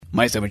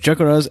My Seven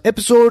Chakras,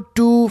 episode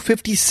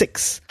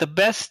 256. The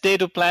best day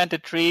to plant a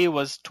tree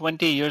was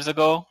 20 years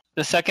ago.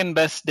 The second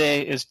best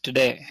day is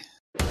today.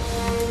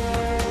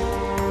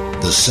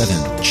 The seven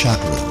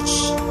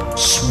chakras,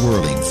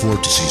 swirling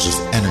vortices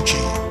of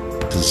energy,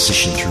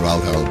 positioned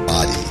throughout our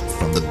body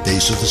from the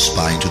base of the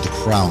spine to the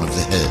crown of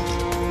the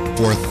head.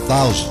 For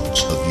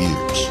thousands of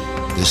years,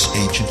 this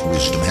ancient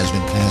wisdom has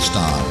been passed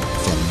on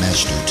from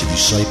master to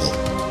disciple.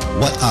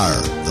 What are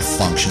the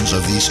functions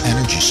of these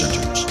energy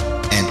centers?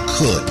 And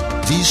could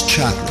these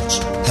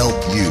chakras help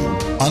you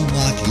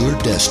unlock your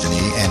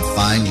destiny and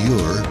find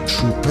your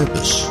true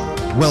purpose?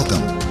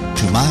 Welcome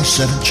to My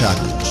Seven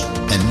Chakras.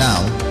 And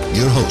now,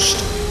 your host,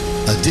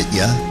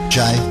 Aditya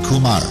Jai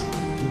Kumar.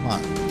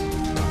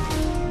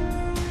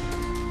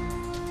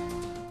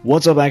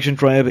 What's up, Action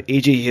Tribe?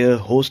 AJ here,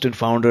 host and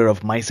founder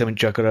of My Seven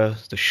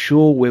Chakras, the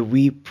show where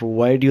we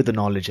provide you the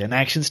knowledge and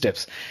action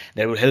steps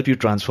that will help you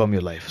transform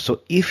your life.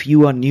 So if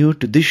you are new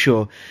to this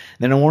show,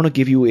 then I want to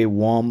give you a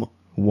warm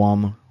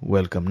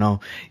welcome. Now,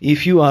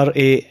 if you are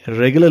a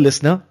regular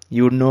listener,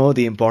 you would know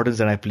the importance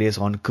that I place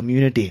on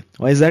community.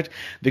 Why is that?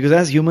 Because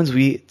as humans,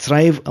 we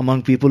thrive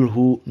among people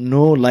who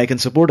know, like,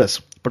 and support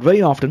us. But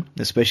very often,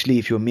 especially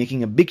if you're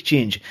making a big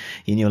change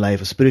in your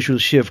life, a spiritual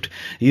shift,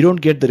 you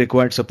don't get the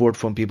required support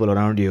from people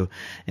around you.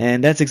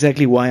 And that's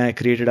exactly why I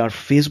created our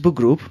Facebook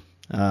group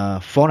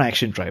for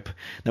Action Tribe.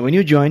 Now, when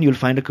you join, you'll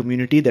find a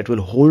community that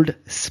will hold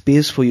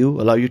space for you,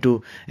 allow you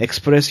to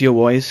express your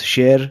voice,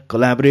 share,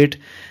 collaborate,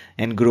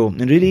 and grow,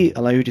 and really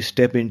allow you to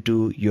step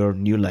into your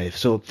new life.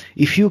 So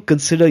if you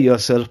consider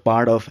yourself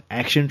part of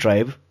Action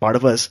Tribe, part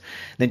of us,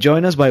 then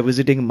join us by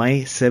visiting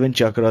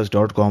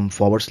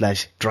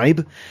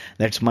my7chakras.com/tribe.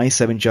 That's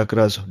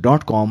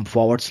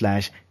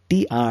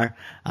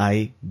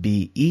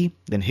my7chakras.com/TRIBE.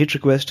 Then hit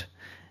request,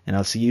 and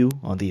I'll see you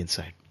on the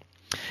inside.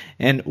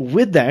 And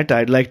with that,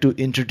 I'd like to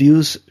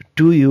introduce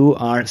to you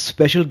our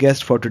special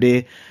guest for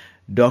today,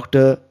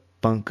 Dr.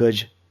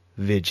 Pankaj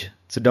Vij.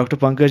 So Dr.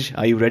 Pankaj,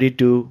 are you ready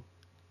to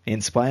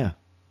inspire?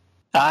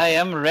 I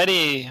am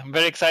ready. I'm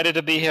very excited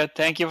to be here.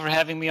 Thank you for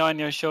having me on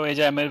your show,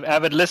 AJ. I'm an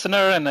avid listener,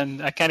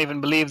 and I can't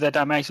even believe that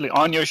I'm actually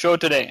on your show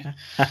today.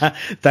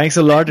 Thanks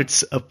a lot.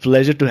 It's a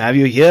pleasure to have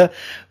you here.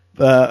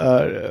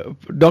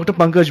 Dr.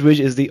 Pankaj Vij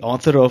is the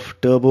author of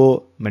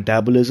Turbo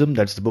Metabolism.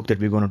 That's the book that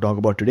we're going to talk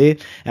about today.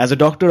 As a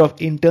doctor of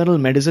internal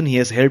medicine, he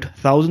has helped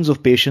thousands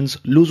of patients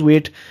lose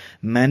weight,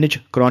 manage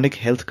chronic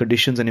health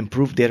conditions, and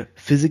improve their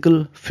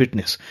physical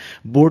fitness.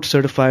 Board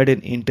certified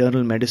in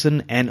internal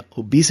medicine and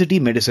obesity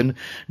medicine,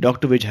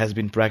 Dr. Vij has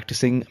been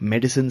practicing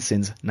medicine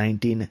since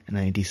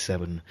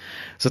 1997.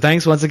 So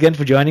thanks once again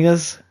for joining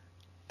us.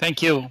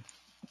 Thank you.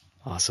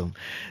 Awesome.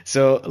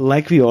 So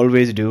like we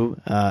always do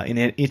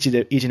in each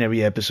and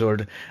every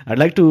episode, I'd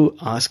like to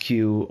ask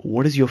you,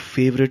 what is your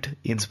favorite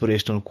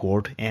inspirational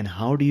quote and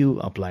how do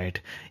you apply it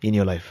in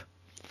your life?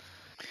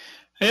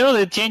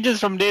 It changes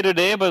from day to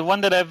day, but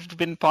one that I've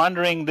been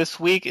pondering this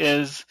week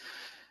is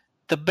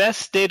the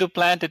best day to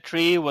plant a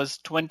tree was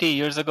 20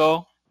 years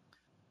ago.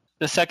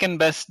 The second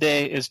best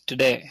day is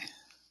today.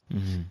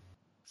 Mm-hmm.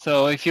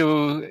 So if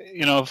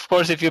of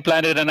course, if you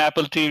planted an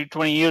apple tree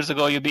 20 years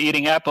ago, you'd be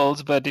eating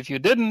apples. But if you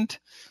didn't,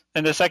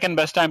 then the second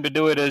best time to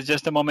do it is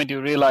just the moment you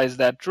realize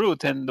that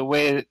truth. And the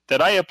way that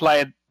I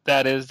apply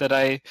that is that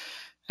I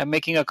am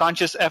making a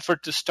conscious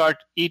effort to start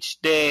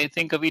each day,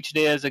 think of each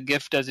day as a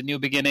gift, as a new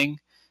beginning,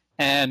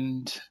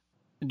 and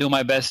do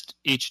my best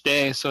each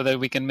day so that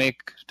we can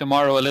make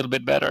tomorrow a little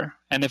bit better.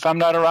 And if I'm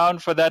not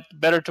around for that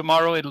better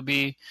tomorrow, it'll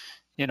be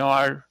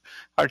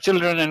our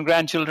children and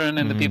grandchildren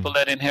and the people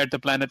that inherit the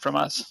planet from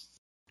us.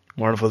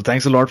 Wonderful.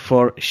 Thanks a lot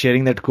for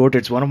sharing that quote.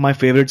 It's one of my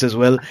favorites as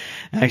well.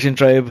 Action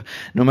Tribe,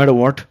 no matter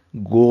what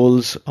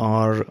goals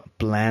or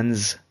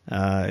plans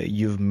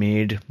you've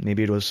made,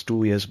 maybe it was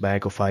 2 years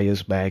back or 5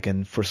 years back,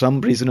 and for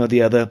some reason or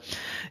the other,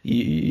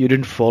 you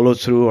didn't follow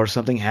through or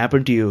something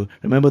happened to you,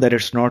 remember that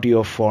it's not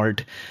your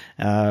fault.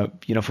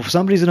 For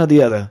some reason or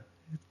the other,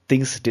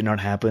 things did not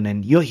happen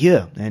and you're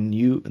here, and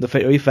the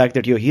very fact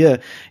that you're here,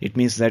 it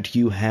means that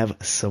you have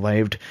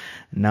survived.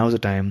 Now's the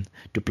time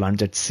to plant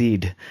that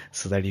seed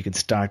so that you can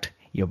start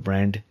your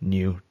brand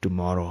new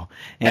tomorrow.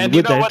 And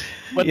you know that,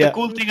 what the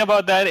cool thing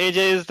about that, AJ,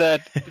 is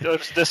that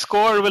the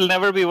score will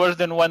never be worse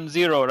than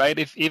 1-0, right?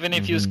 If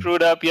you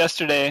screwed up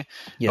yesterday,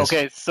 yes.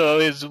 Okay, so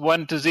it's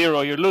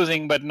 1-0, you're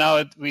losing, but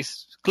now we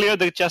clear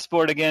the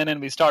chessboard again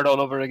and we start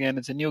all over again.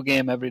 It's a new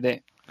game every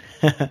day.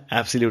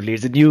 Absolutely.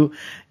 It's a new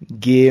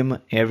game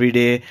every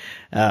day.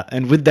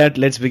 And with that,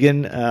 let's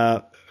begin.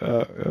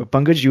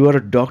 Pankaj, you are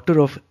a doctor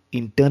of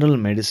internal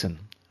medicine,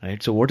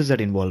 right? So what does that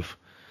involve?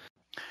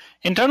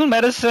 Internal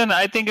medicine,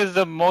 I think, is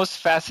the most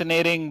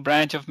fascinating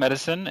branch of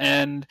medicine.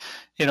 And,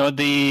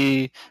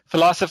 the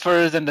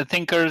philosophers and the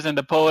thinkers and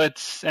the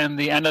poets and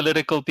the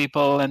analytical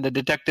people and the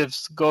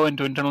detectives go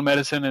into internal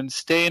medicine and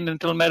stay in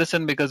internal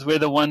medicine because we're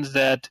the ones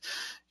that,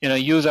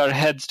 use our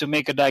heads to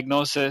make a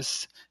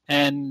diagnosis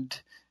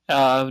and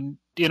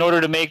In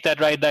order to make that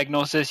right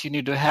diagnosis, you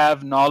need to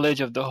have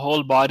knowledge of the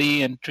whole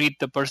body and treat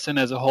the person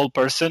as a whole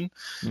person.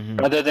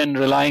 Rather than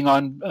relying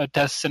on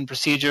tests and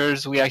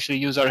procedures, we actually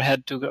use our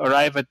head to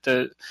arrive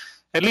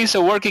at least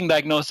a working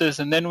diagnosis,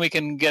 and then we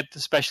can get the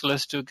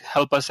specialist to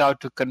help us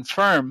out to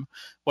confirm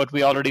what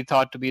we already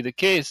thought to be the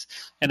case.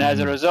 And as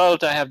a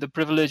result, I have the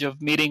privilege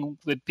of meeting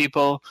with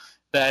people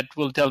that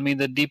will tell me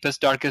the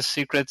deepest, darkest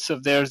secrets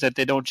of theirs that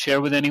they don't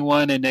share with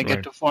anyone, and I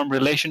get to form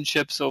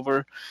relationships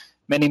over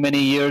many, many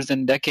years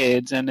and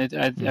decades. And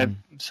I'm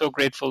so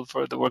grateful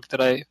for the work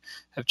that I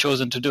have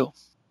chosen to do.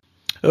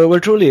 Well,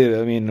 truly,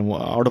 I mean,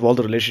 out of all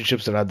the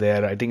relationships that are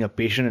there, I think a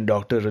patient and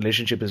doctor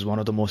relationship is one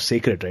of the most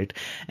sacred, right?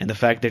 And the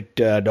fact that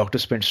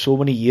doctors spend so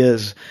many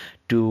years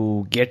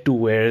to get to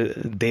where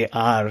they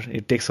are,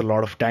 it takes a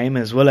lot of time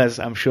as well as,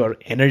 I'm sure,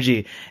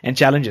 energy and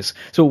challenges.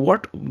 So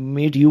what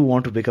made you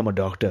want to become a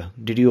doctor?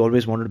 Did you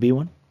always want to be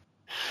one?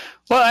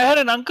 Well, I had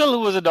an uncle who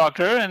was a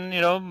doctor, and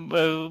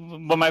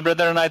my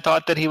brother and I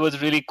thought that he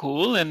was really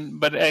cool.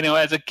 But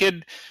as a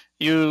kid,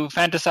 you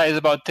fantasize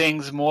about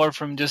things more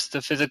from just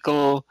the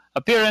physical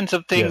appearance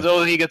of things.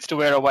 Oh, he gets to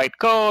wear a white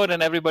coat,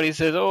 and everybody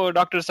says, "Oh,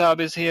 Dr. Saab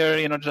is here."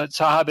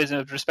 Saab is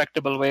a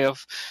respectable way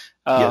of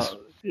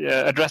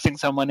addressing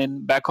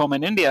someone back home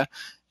in India.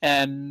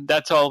 And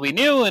that's all we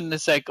knew. And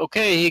it's like,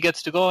 okay, he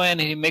gets to go in,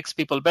 he makes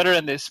people better,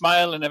 and they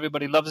smile, and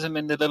everybody loves him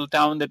in the little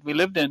town that we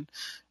lived in.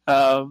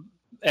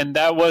 And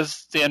that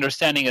was the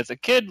understanding as a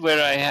kid,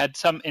 where I had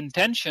some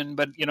intention.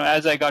 But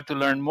as I got to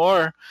learn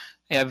more,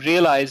 I have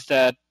realized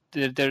that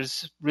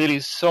there's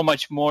really so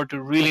much more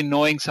to really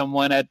knowing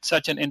someone at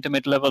such an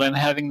intimate level and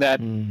having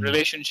that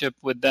relationship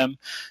with them,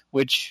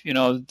 which,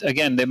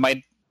 again, they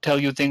might tell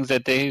you things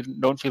that they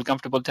don't feel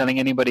comfortable telling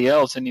anybody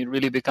else, and you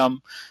really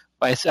become,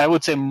 I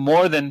would say,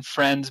 more than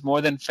friends,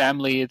 more than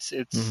family. It's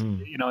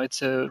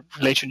it's a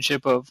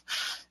relationship of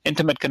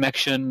intimate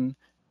connection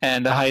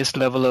and the highest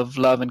level of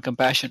love and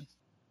compassion.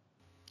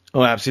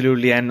 Oh,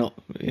 absolutely. And,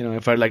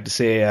 if I'd like to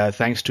say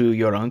thanks to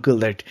your uncle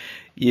that,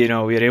 we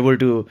are able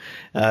to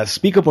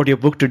speak about your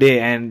book today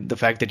and the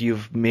fact that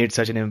you've made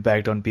such an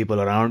impact on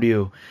people around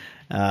you.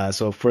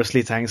 So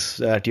firstly, thanks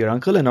to your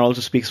uncle, and it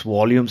also speaks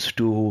volumes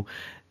to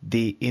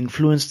the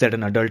influence that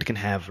an adult can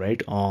have,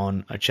 right,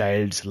 on a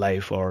child's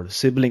life or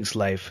sibling's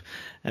life,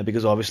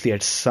 because obviously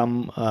at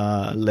some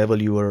level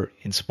you were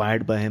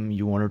inspired by him,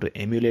 you wanted to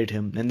emulate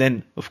him, and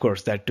then, of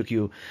course, that took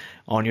you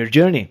on your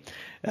journey.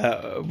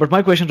 But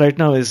my question right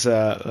now is,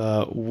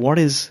 what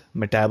is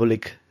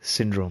metabolic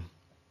syndrome?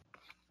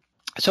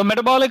 So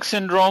metabolic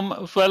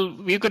syndrome, well,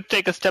 we could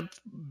take a step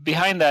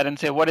behind that and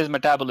say, what is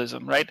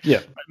metabolism, right?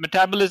 Yeah.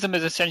 Metabolism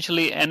is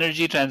essentially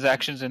energy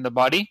transactions in the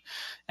body.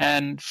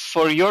 And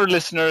for your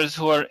listeners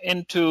who are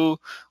into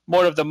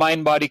more of the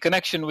mind-body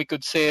connection, we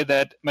could say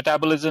that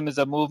metabolism is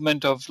a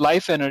movement of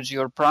life energy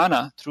or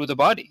prana through the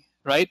body,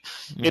 right?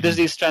 It is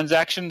these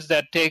transactions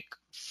that take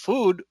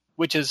food,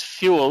 which is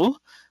fuel,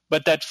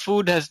 but that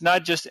food has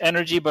not just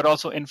energy, but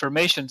also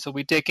information. So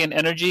we take in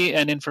energy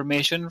and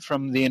information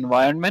from the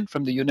environment,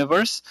 from the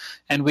universe,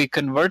 and we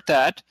convert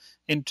that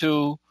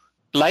into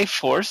life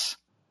force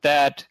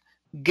that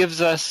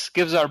gives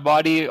our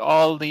body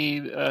all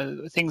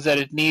the things that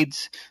it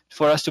needs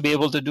for us to be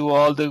able to do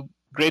all the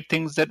great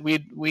things that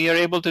we are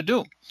able to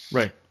do.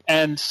 Right.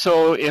 And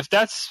so if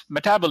that's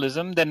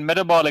metabolism, then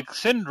metabolic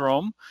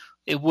syndrome,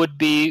 it would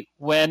be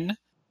when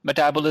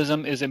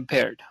metabolism is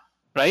impaired.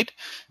 Right?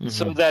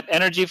 So that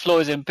energy flow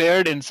is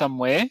impaired in some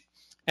way.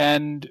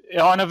 And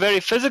on a very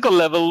physical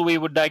level, we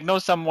would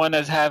diagnose someone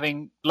as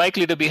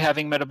likely to be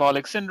having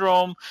metabolic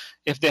syndrome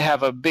if they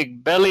have a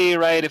big belly,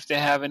 right? If they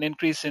have an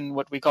increase in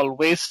what we call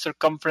waist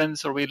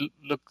circumference, or we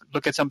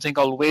look at something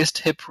called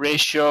waist-hip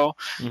ratio.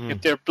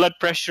 If their blood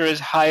pressure is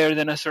higher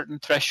than a certain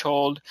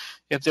threshold,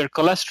 if their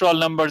cholesterol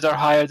numbers are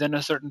higher than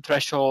a certain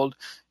threshold,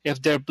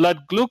 if their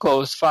blood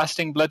glucose,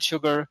 fasting blood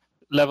sugar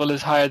level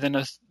is higher than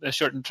a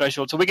certain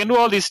threshold. So we can do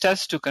all these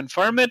tests to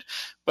confirm it,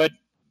 but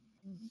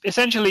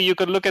essentially you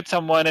could look at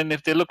someone, and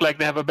if they look like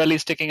they have a belly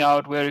sticking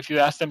out, where if you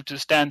ask them to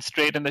stand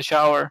straight in the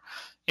shower,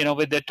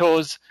 with their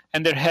toes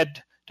and their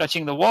head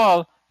touching the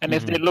wall, and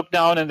if they look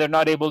down and they're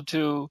not able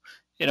to,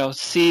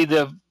 see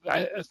the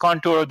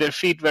contour of their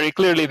feet very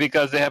clearly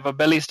because they have a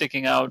belly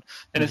sticking out,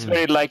 then it's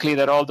very likely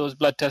that all those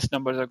blood test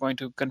numbers are going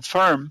to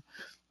confirm.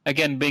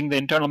 Again, being the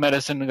internal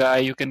medicine guy,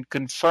 you can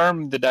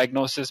confirm the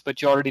diagnosis,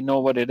 but you already know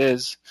what it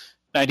is.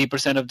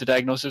 90% of the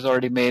diagnosis is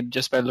already made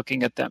just by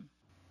looking at them.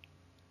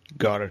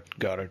 Got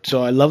it.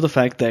 So I love the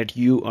fact that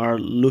you are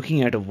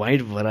looking at a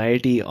wide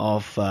variety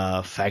of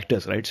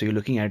factors, right? So you're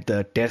looking at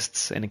the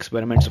tests and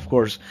experiments, of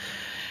course,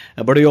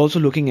 but you're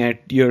also looking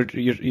at you're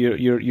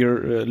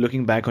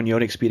looking back on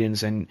your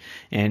experience and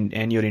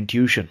your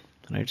intuition,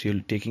 right? So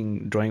you're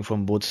drawing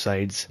from both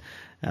sides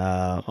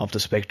of the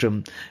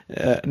spectrum.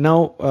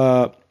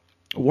 Now,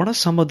 what are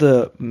some of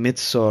the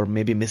myths or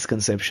maybe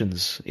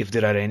misconceptions, if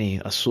there are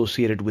any,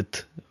 associated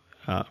with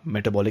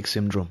metabolic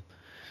syndrome?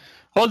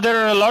 Well, there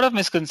are a lot of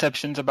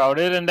misconceptions about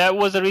it, and that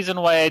was the reason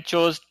why I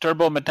chose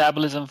turbo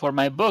metabolism for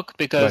my book,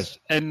 because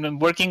in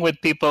working with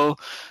people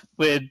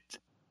with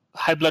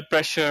high blood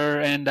pressure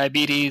and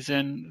diabetes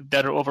and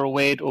that are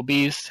overweight,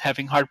 obese,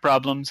 having heart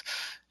problems.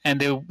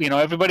 And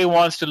everybody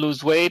wants to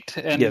lose weight,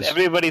 and Yes.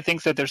 everybody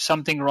thinks that there's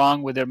something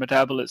wrong with their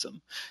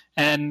metabolism.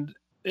 And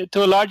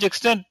to a large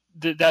extent,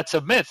 that's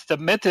a myth. The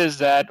myth is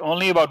that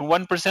only about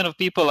 1% of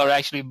people are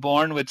actually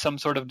born with some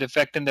sort of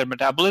defect in their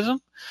metabolism.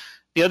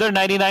 The other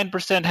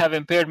 99% have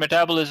impaired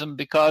metabolism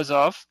because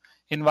of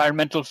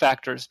environmental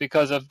factors,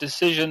 because of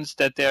decisions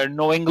that they are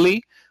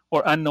knowingly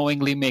or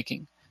unknowingly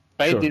making.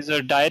 Right? Sure. These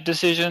are diet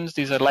decisions,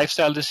 these are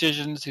lifestyle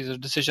decisions, these are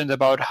decisions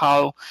about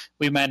how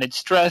we manage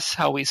stress,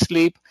 how we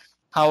sleep,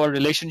 how our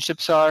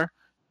relationships are.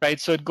 Right?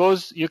 So it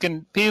goes, you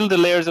can peel the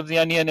layers of the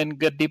onion and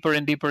get deeper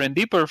and deeper and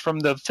deeper, from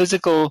the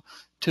physical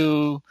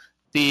to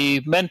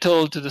the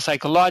mental to the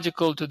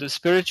psychological to the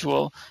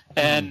spiritual,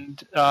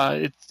 and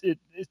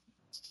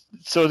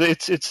so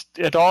it's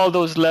at all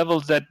those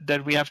levels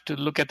that we have to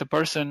look at the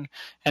person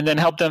and then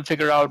help them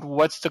figure out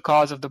what's the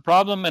cause of the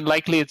problem, and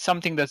likely it's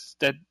something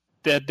that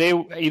they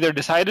either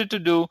decided to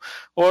do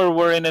or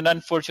were in an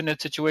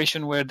unfortunate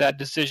situation where that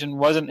decision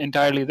wasn't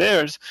entirely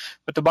theirs.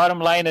 But the bottom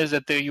line is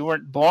that you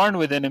weren't born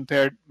with an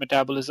impaired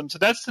metabolism. So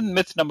that's the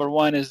myth number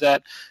one, is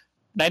that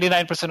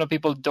 99% of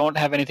people don't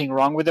have anything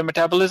wrong with their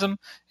metabolism.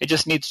 It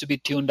just needs to be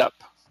tuned up.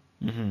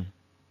 Mm-hmm.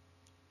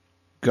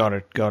 Got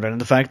it.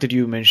 And the fact that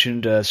you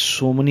mentioned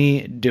so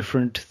many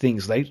different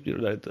things, like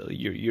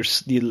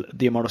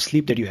the amount of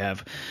sleep that you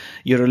have,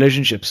 your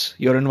relationships,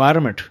 your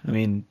environment. I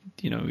mean,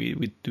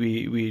 we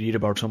read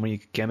about so many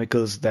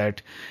chemicals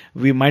that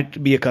we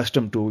might be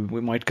accustomed to,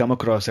 we might come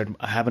across that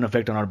have an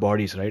effect on our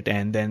bodies, right?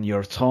 And then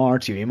your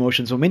thoughts, your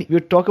emotions. So we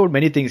talk about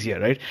many things here,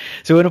 right?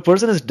 So when a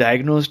person is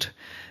diagnosed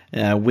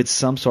with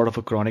some sort of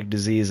a chronic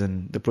disease,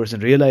 and the person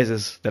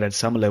realizes that at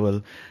some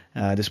level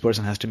this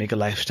person has to make a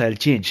lifestyle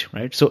change,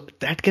 right? So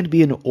that can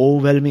be an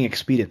overwhelming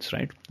experience,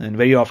 right? And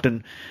very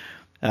often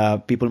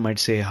people might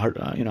say, I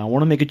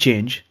want to make a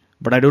change,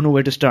 but I don't know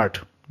where to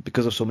start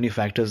because of so many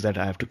factors that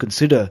I have to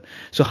consider.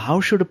 So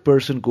how should a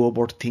person go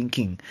about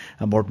thinking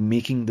about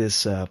making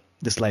this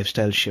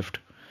lifestyle shift?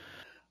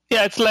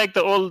 Yeah, it's like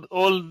the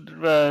old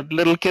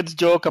little kids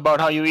joke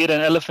about how you eat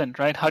an elephant,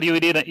 right? How do you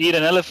eat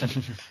an elephant?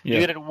 Yeah.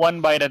 You eat it one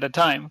bite at a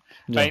time,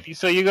 right?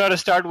 So you got to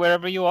start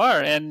wherever you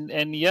are,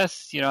 and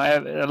yes,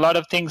 a lot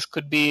of things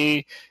could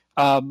be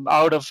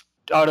out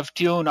of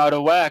tune, out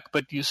of whack,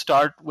 but you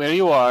start where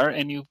you are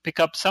and you pick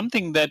up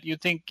something that you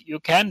think you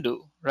can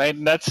do, right?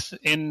 And that's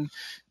in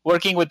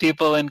working with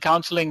people and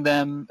counseling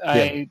them. Yeah.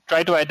 I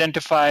try to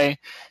identify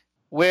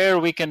where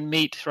we can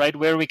meet, right?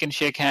 Where we can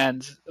shake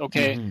hands.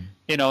 Okay,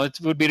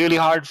 it would be really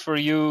hard for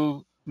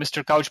you,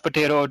 Mr. Couch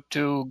Potato,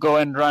 to go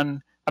and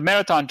run a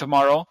marathon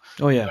tomorrow.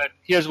 Oh yeah. But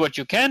here's what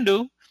you can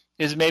do: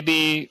 is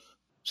maybe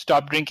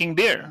stop drinking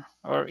beer,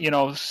 or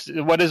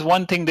what is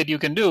one thing that you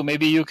can do?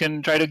 Maybe you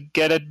can try to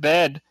get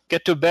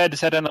to bed,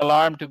 set an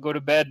alarm to go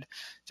to bed,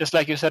 just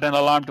like you set an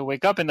alarm to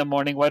wake up in the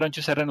morning. Why don't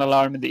you set an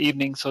alarm in the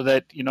evening so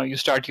that you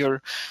start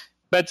your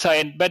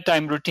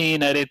bedtime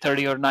routine at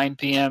 8:30 or 9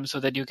 p.m. so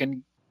that you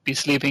can be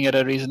sleeping at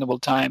a reasonable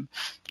time.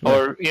 Right.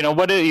 Or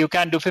you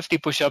can't do 50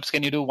 push-ups,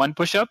 can you do one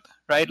push-up?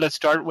 Right, let's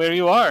start where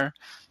you are.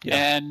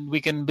 Yeah. And we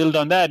can build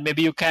on that.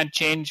 Maybe you can't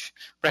change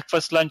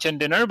breakfast, lunch, and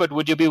dinner, but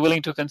would you be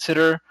willing to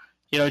consider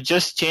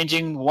just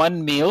changing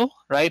one meal,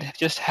 right?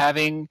 Just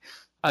having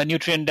a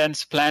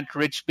nutrient-dense,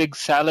 plant-rich big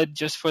salad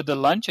just for the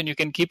lunch, and you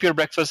can keep your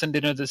breakfast and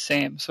dinner the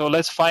same. So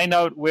let's find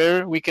out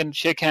where we can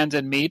shake hands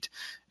and meet,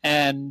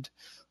 and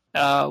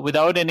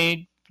without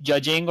any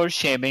judging or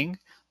shaming,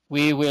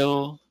 we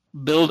will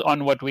build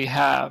on what we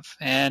have.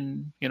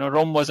 And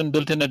Rome wasn't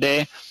built in a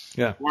day.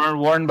 Yeah.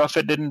 Warren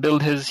Buffett didn't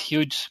build his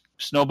huge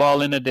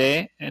snowball in a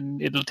day,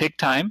 and it'll take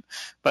time.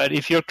 But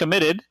if you're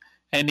committed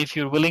and if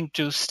you're willing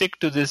to stick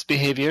to this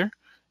behavior,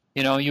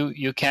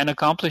 you can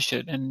accomplish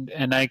it.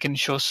 And I can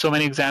show so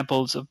many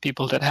examples of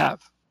people that have.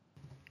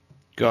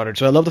 Got it.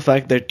 So I love the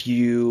fact that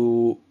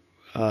you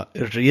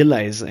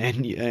realize,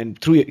 and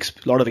through a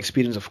lot of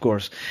experience, of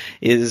course,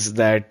 is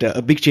that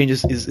a big change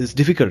is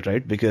difficult,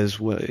 right? Because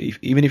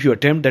even if you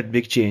attempt that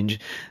big change,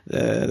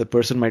 the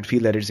person might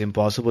feel that it's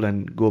impossible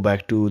and go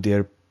back to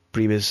their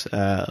previous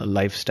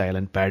lifestyle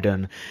and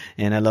pattern.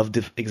 And I love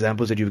the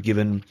examples that you've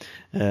given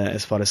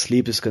as far as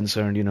sleep is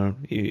concerned.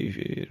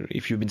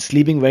 If you've been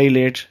sleeping very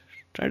late,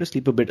 try to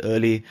sleep a bit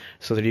early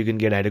so that you can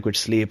get adequate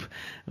sleep.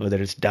 Whether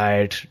it's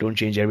diet, don't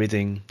change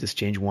everything. Just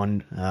change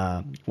one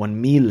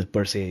meal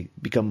per se.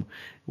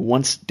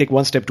 Take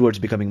one step towards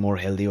becoming more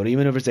healthy. Or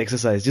even if it's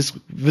exercise, just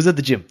visit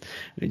the gym.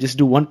 Just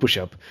do one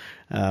push-up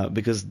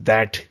because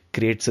that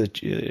creates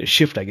a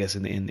shift, I guess,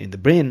 in the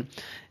brain.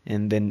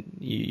 And then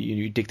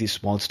you take these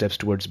small steps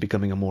towards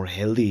becoming a more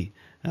healthy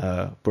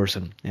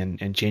person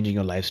and changing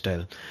your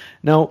lifestyle.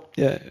 Now,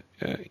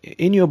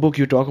 in your book,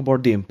 you talk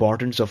about the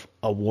importance of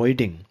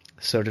avoiding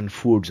certain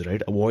foods,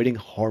 right? Avoiding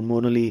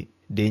hormonally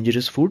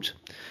dangerous foods.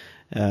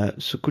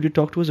 So could you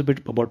talk to us a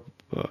bit about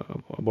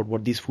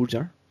what these foods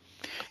are?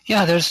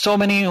 Yeah, there's so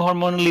many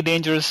hormonally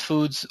dangerous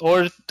foods,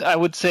 or I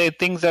would say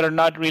things that are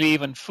not really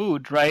even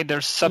food, right?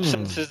 There's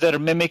substances that are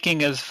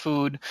mimicking as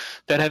food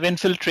that have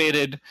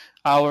infiltrated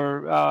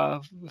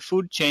our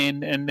food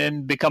chain and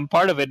then become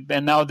part of it,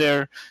 and now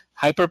they're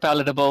hyper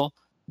palatable,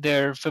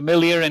 they're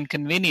familiar and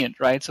convenient,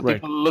 right? So Right.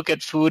 people look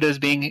at food as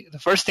being the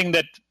first thing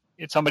that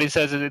if somebody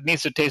says is it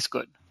needs to taste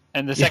good,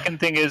 and the Yeah. second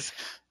thing is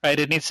right,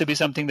 it needs to be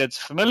something that's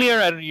familiar.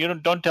 And you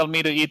don't tell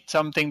me to eat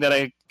something that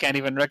I can't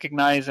even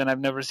recognize and I've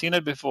never seen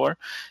it before.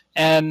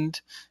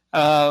 And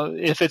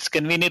if it's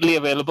conveniently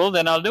available,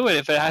 then I'll do it.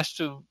 If it has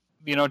to,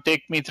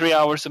 take me 3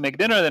 hours to make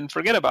dinner, then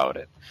forget about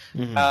it.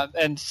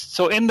 And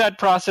so, in that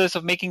process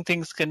of making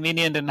things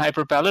convenient and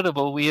hyper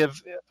palatable, we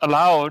have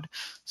allowed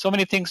so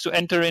many things to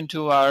enter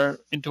into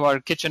our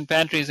kitchen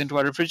pantries, into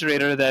our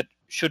refrigerator that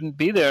shouldn't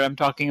be there. I'm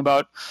talking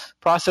about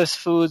processed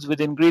foods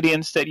with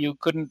ingredients that you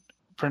couldn't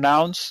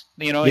pronounce,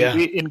 Yeah.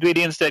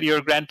 ingredients that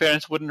your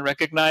grandparents wouldn't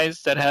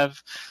recognize that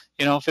have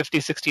 50,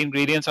 60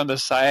 ingredients on the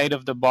side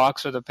of the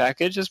box or the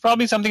package is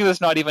probably something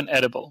that's not even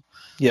edible.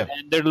 Yeah.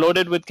 And they're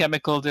loaded with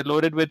chemicals, they're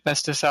loaded with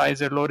pesticides,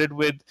 they're loaded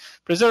with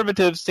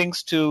preservatives,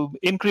 things to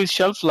increase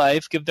shelf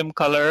life, give them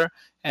color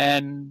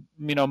and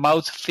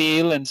mouth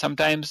feel, and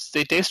sometimes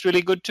they taste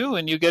really good too,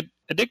 and you get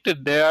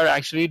addicted. They are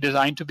actually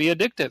designed to be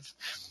addictive. So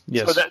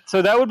Yes.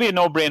 that would be a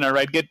no-brainer,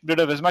 right? Get rid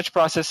of as much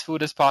processed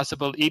food as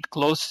possible. Eat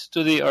close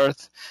to the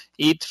earth.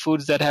 Eat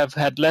foods that have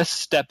had less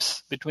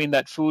steps between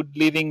that food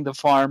leaving the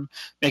farm,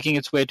 making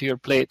its way to your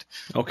plate.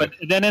 Okay. But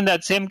then in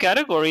that same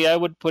category, I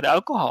would put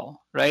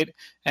alcohol, right?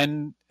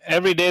 And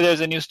every day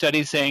there's a new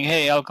study saying,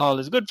 hey, alcohol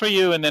is good for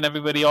you. And then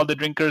all the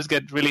drinkers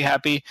get really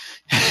happy.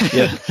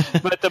 Yeah.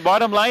 But the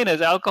bottom line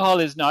is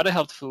alcohol is not a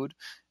health food.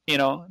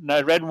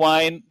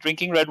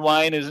 Drinking red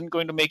wine isn't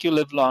going to make you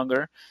live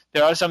longer.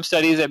 There are some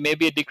studies that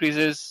maybe it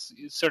decreases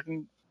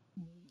certain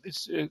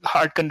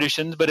heart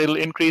conditions, but it'll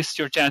increase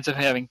your chance of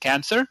having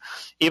cancer.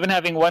 Even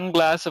having one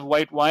glass of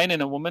white wine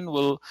in a woman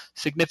will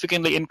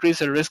significantly increase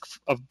the risk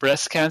of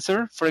breast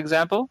cancer, for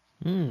example.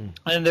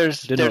 And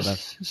there's Didn't know that.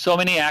 so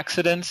many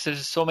accidents.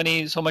 There's so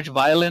much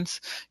violence.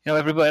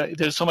 Everybody.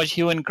 There's so much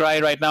hue and cry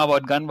right now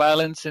about gun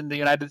violence in the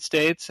United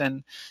States,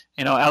 and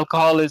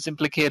alcohol is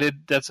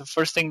implicated. That's the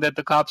first thing that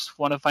the cops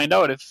want to find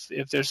out.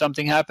 If there's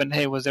something happened,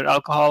 hey, was there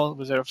alcohol?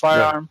 Was there a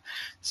firearm?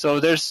 So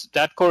there's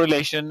that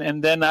correlation.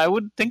 And then I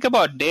would think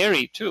about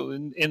dairy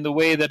too, in the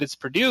way that it's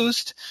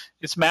produced.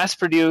 It's mass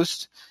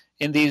produced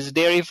in these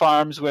dairy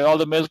farms where all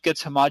the milk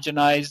gets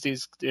homogenized.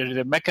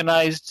 They're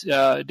mechanized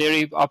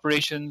dairy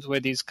operations where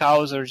these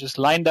cows are just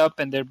lined up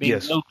and they're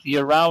being milked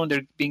year round.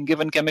 They're being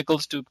given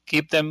chemicals to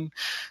keep them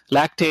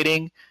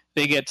lactating.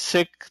 They get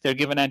sick. They're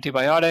given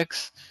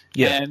antibiotics.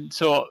 Yeah. And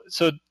so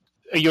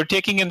you're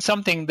taking in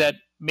something that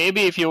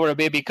maybe if you were a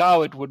baby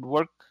cow, it would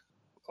work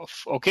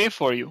okay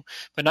for you.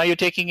 But now you're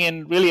taking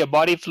in really a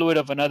body fluid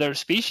of another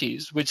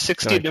species with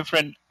 60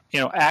 different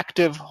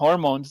active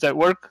hormones that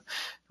work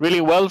really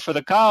well for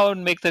the cow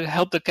and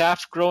help the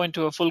calf grow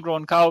into a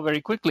full-grown cow very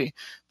quickly.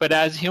 But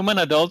as human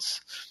adults,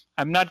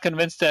 I'm not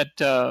convinced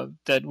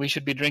that we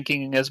should be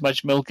drinking as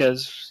much milk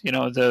as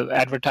the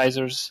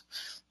advertisers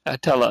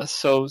tell us.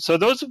 So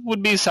those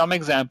would be some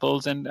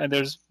examples, and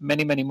there's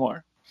many, many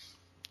more.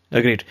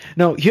 Agreed.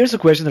 Now, here's a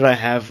question that I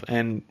have,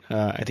 and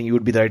I think you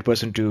would be the right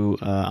person to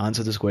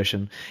answer this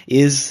question,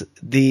 is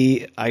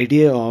the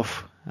idea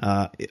of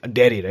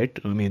dairy, right?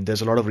 I mean,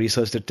 there's a lot of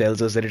research that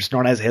tells us that it's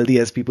not as healthy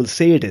as people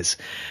say it is.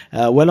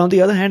 Well, on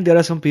the other hand, there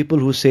are some people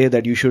who say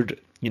that you should,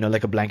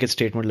 like a blanket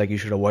statement, like you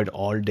should avoid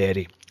all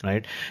dairy,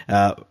 right?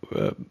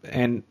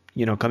 And,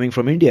 coming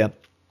from India,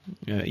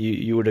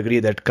 you would agree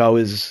that cow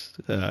is,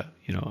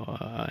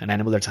 an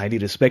animal that's highly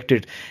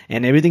respected,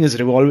 and everything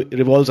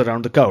revolves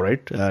around the cow,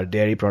 right?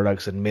 Dairy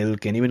products and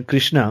milk, and even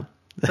Krishna,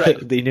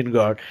 the Indian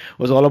god,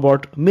 was all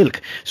about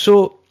milk.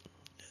 So,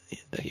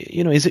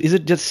 is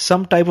it just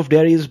some type of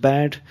dairy is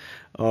bad,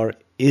 or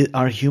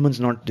are humans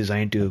not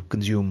designed to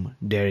consume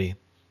dairy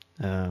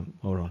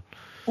overall?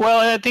 Well,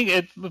 I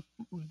think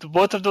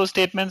both of those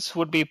statements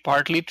would be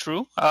partly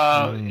true.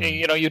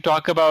 You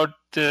talk about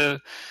the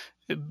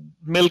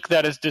milk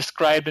that is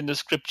described in the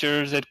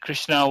scriptures that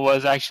Krishna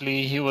was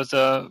actually, he was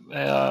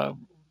a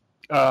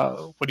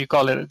what do you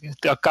call it?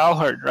 A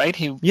cowherd, right?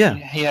 He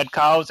had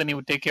cows and he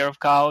would take care of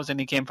cows, and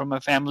he came from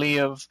a family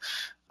of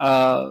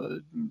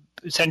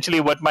essentially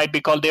what might be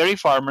called dairy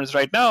farmers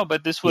right now.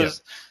 But this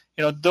was,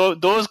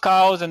 those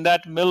cows and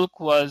that milk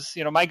was,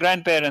 my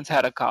grandparents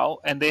had a cow,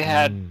 and they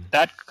had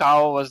that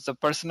cow was the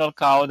personal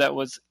cow that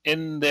was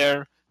in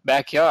their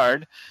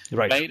backyard,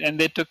 right? And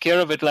they took care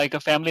of it like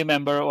a family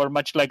member, or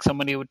much like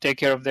somebody would take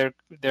care of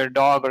their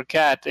dog or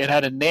cat. It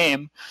had a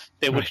name.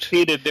 They would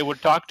feed it. They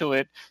would talk to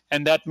it,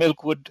 and that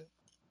milk would,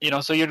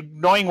 so you're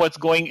knowing what's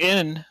going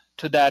in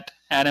to that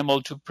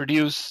animal to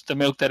produce the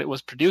milk that it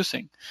was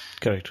producing.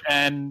 Correct.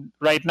 And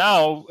right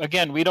now,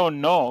 again, we don't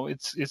know.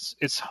 It's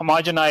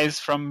homogenized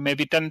from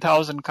maybe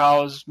 10,000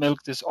 cows' milk.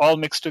 It's all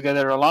mixed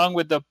together along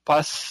with the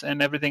pus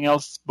and everything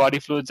else, body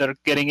fluids that are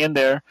getting in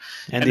there.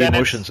 And the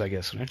emotions, I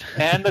guess, right?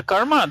 And the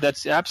karma,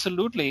 that's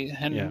absolutely.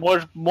 And Yeah.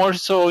 more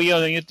so,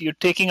 you're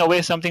taking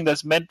away something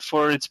that's meant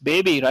for its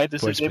baby, right?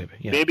 This is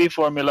baby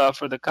formula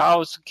for the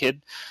cow's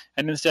kid.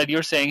 And instead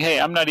you're saying, hey,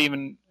 I'm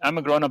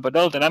a grown-up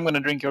adult and I'm going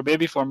to drink your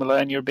baby formula,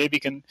 and your baby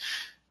can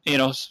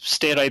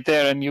stay right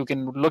there, and you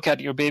can look at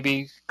your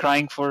baby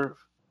crying for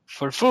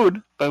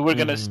food, but we're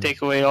going to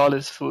take away all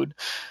his food.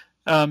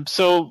 And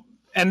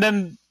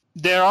then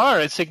there are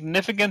a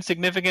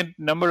significant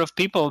number of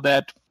people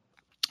that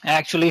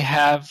actually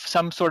have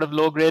some sort of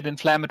low-grade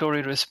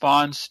inflammatory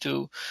response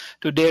to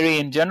dairy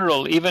in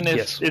general, even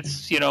if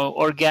it's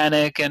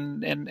organic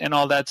and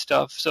all that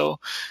stuff. So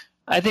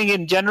I think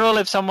in general,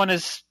 if someone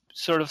is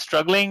sort of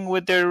struggling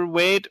with their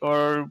weight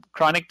or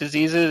chronic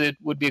diseases, it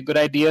would be a good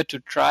idea to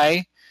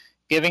try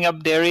giving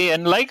up dairy.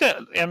 And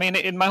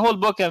in my whole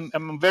book,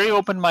 I'm very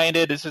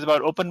open-minded. This is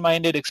about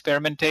open-minded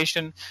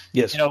experimentation.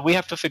 Yes. We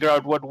have to figure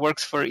out what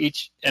works for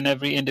each and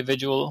every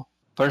individual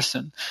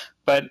person.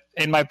 But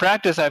in my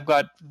practice, I've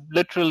got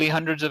literally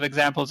hundreds of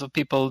examples of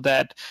people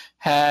that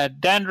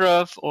had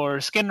dandruff or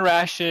skin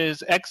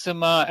rashes,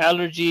 eczema,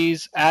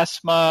 allergies,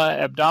 asthma,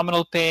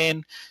 abdominal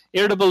pain,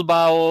 irritable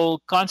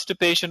bowel,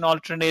 constipation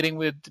alternating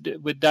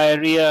with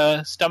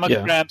diarrhea,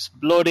 stomach cramps,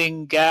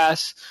 bloating,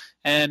 gas,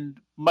 and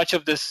much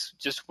of this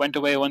just went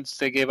away once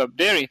they gave up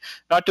dairy.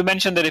 Not to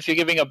mention that if you're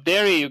giving up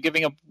dairy, you're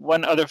giving up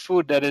one other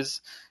food that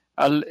is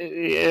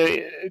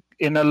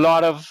in a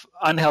lot of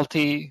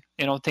unhealthy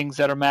things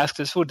that are masked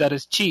as food. That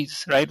is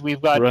cheese, right?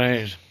 We've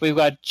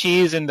got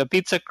cheese in the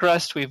pizza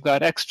crust. We've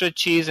got extra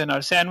cheese in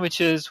our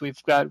sandwiches. We're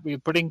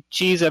putting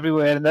cheese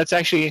everywhere, and that's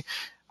actually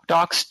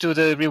talks to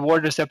the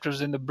reward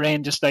receptors in the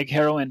brain, just like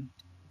heroin.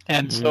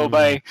 And so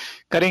by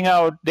cutting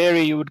out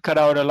dairy, you would cut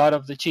out a lot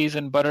of the cheese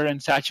and butter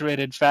and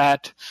saturated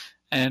fat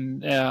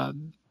and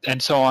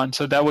so on.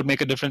 So that would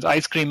make a difference.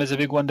 Ice cream is a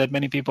big one that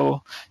many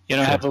people,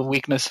 have a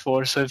weakness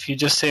for. So if you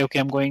just say, okay,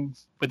 I'm going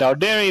without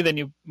dairy, then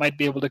you might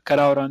be able to cut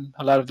out on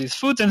a lot of these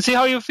foods and see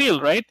how you feel,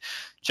 right?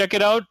 Check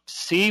it out,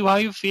 see how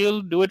you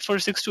feel, do it for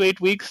 6 to 8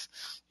 weeks.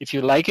 If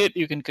you like it,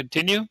 you can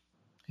continue.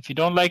 If you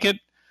don't like it,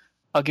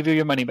 I'll give you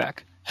your money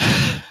back.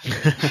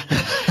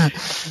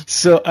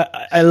 So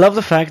I love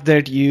the fact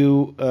that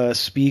you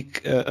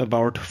speak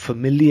about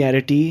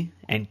familiarity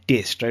and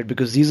taste, right?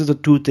 Because these are the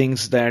two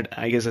things that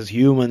I guess as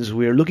humans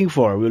we're looking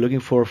for. We're looking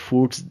for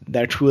foods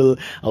that will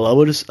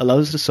allow us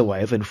to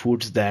survive, and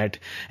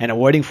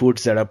avoiding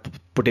foods that are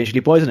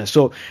potentially poisonous.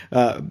 So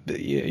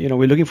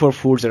we're looking for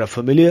foods that are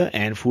familiar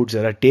and foods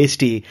that are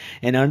tasty.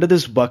 And under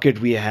this bucket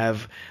we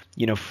have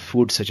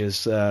foods such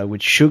as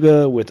with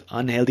sugar, with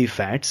unhealthy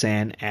fats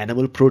and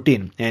animal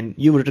protein. And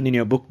you've written in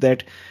your book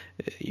that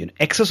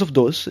excess of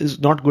those is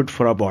not good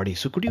for our body.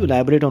 So could you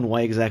elaborate on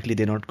why exactly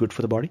they're not good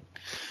for the body?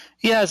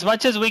 Yeah, as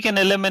much as we can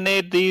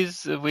eliminate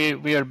these,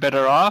 we are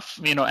better off.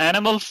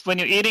 Animals, when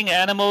you're eating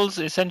animals,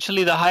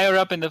 essentially the higher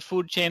up in the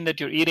food chain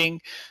that you're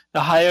eating, the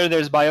higher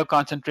there's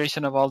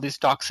bioconcentration of all these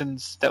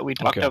toxins that we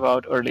talked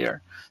about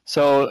earlier.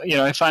 So,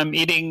 if I'm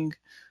eating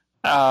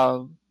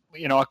a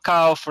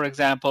cow, for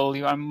example,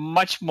 I'm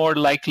much more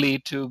likely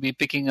to be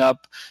picking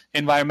up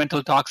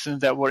environmental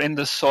toxins that were in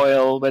the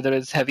soil, whether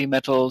it's heavy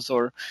metals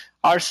or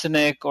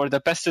arsenic or the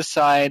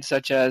pesticides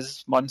such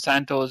as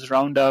Monsanto's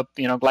Roundup,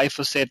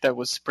 glyphosate that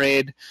was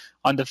sprayed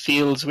on the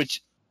fields,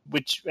 which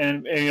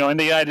in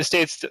the United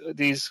States,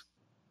 these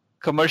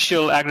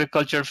commercial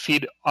agriculture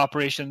feed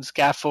operations,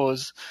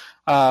 CAFOs,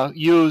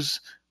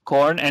 use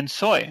corn and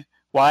soy.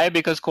 Why?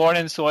 Because corn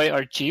and soy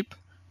are cheap,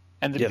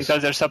 and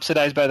because they're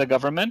subsidized by the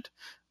government.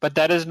 But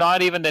that is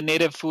not even the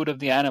native food of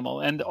the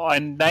animal. And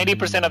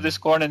 90% of this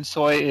corn and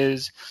soy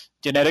is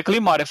genetically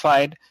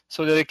modified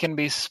so that it can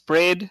be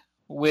sprayed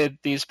with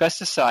these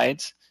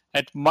pesticides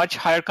at much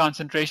higher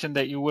concentration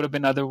that you would have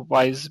been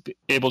otherwise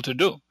able to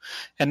do.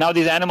 And now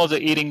these animals are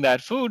eating that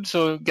food,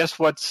 so guess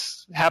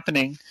what's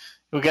happening?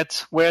 You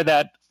get where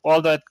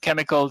all that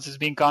chemicals is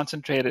being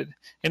concentrated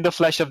in the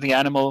flesh of the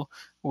animal,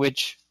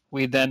 which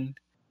we then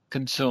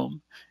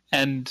consume.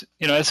 And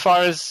as far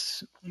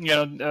as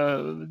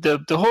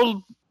the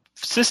whole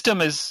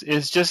system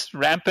is just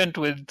rampant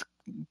with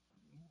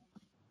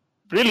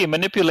really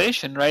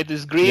manipulation, right?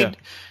 This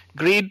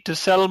greed to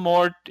sell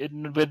more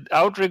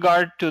without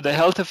regard to the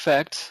health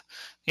effects.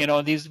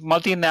 These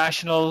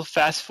multinational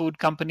fast food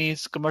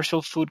companies,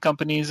 commercial food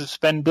companies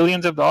spend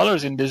billions of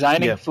dollars in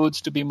designing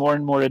foods to be more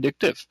and more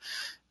addictive,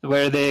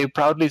 where they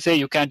proudly say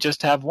you can't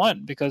just have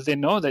one, because they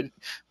know that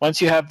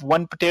once you have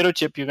one potato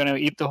chip, you're going to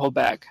eat the whole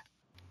bag.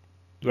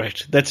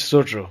 Right. That's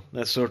so true.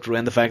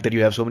 And the fact that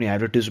you have so many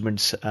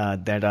advertisements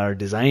that are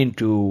designed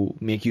to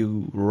make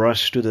you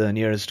rush to the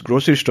nearest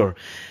grocery store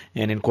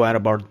and inquire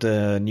about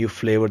the new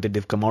flavor that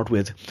they've come out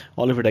with.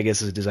 All of it, I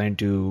guess, is designed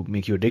to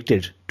make you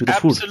addicted to the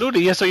food.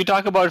 Absolutely. Yeah. So you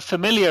talk about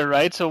familiar,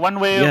 right? So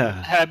one way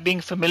of being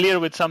familiar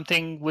with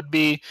something would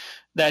be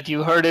that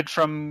you heard it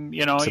from,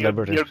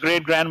 Celebrity. your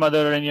great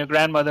grandmother and your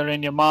grandmother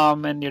and your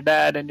mom and your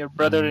dad and your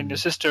brother and your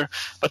sister.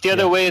 But the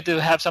other Yeah. way to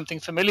have something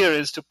familiar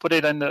is to put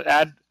it in the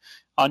ad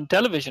on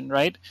television,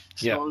 right?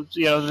 So,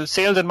 the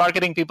sales and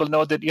marketing people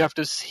know that you have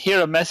to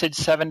hear a message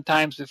 7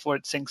 times before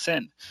it sinks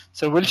in.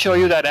 So we'll show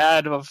you that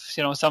ad of,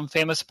 some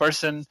famous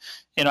person,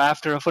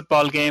 after a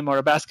football game or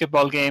a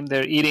basketball game,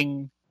 they're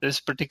eating this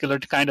particular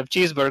kind of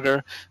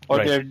cheeseburger, or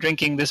Right. they're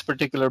drinking this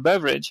particular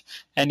beverage.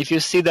 And if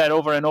you see that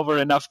over and over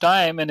enough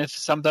time, and if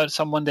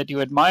someone that you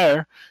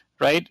admire,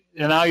 right,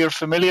 now you're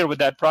familiar with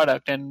that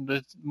product, and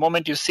the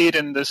moment you see it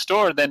in the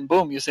store, then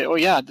boom, you say, oh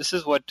yeah, this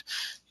is what,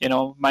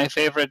 my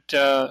favorite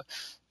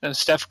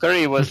Steph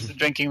Curry was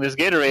drinking this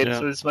Gatorade,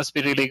 so this must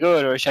be really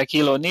good, or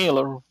Shaquille O'Neal,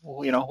 or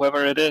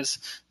whoever it is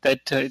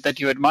that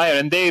you admire,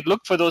 and they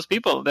look for those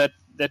people that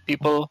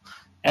people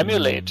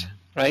emulate,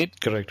 right?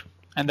 Correct.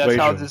 And that's Very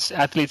how true. these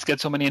athletes get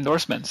so many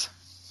endorsements.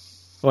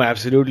 Oh,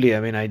 absolutely. I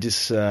mean, I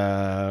just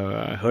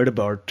heard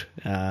about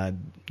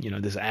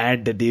this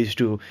ad that they used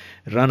to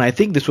run. I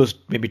think this was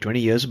maybe 20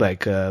 years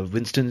back.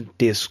 Winston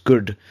tastes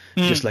good,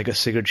 just like a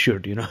cigarette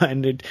should,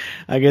 and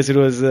I guess it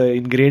was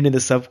ingrained in the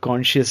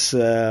subconscious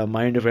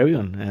mind of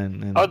everyone.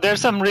 And Oh,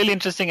 there's some really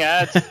interesting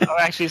ads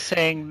actually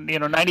saying,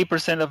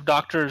 90% of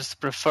doctors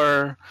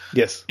prefer,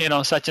 yes,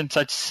 such and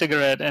such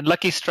cigarette, and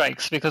Lucky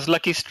Strikes, because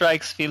Lucky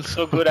Strikes feel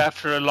so good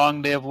after a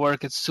long day of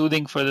work. It's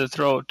soothing for the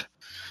throat.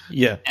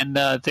 yeah, And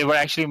they were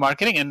actually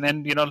marketing. And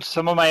then,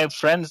 some of my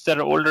friends that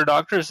are older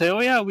doctors say, oh,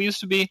 yeah, we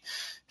used to be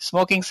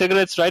smoking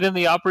cigarettes right in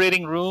the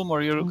operating room,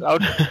 or you're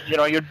out,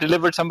 you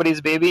delivered somebody's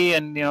baby,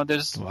 and,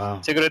 there's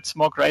cigarette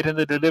smoke right in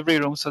the delivery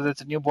room so that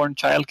the newborn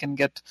child can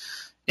get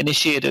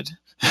initiated.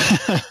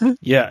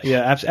 yeah.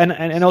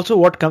 And also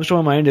what comes to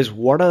my mind is,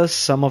 what are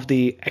some of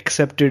the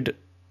accepted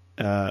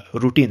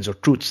routines or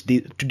truths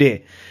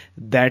today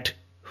that,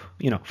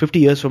 50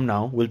 years from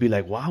now will be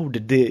like, wow,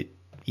 did they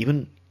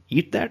even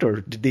eat that,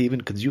 or did they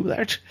even consume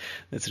that?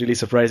 That's really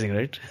surprising,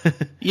 right?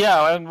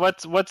 Yeah, and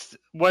what's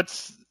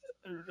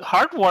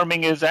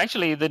heartwarming is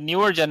actually the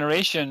newer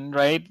generation,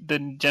 right? The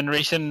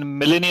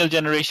millennial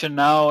generation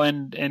now,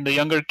 and the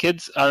younger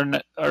kids are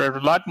a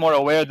lot more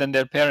aware than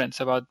their parents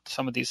about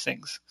some of these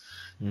things,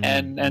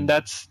 and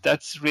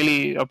that's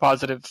really a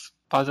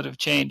positive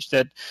change.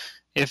 That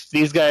if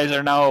these guys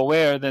are now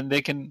aware, then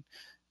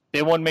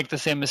they won't make the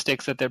same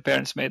mistakes that their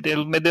parents made.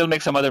 They'll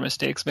make some other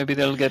mistakes. Maybe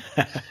they'll get,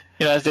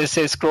 as they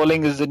say,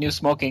 scrolling is the new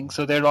smoking.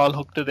 So they're all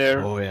hooked to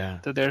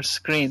their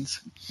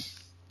screens.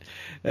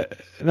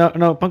 Now,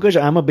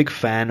 Pankaj, I'm a big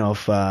fan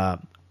of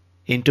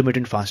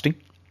intermittent fasting.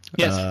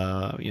 Yes.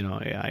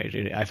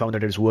 I found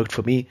that it's worked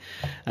for me.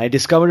 I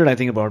discovered it, I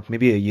think, about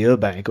maybe a year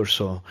back or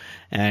so.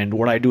 And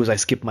what I do is I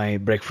skip my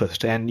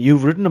breakfast. And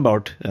you've written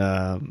about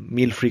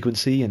meal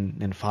frequency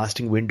and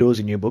fasting windows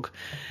in your book.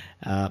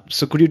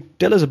 So could you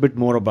tell us a bit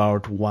more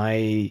about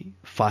why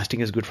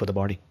fasting is good for the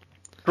body?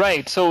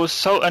 Right. So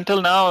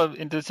until now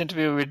in this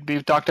interview,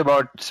 we've talked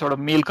about sort of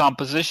meal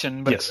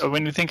composition. But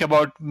when you think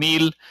about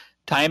meal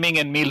timing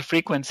and meal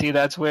frequency,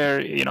 that's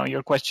where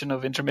your question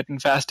of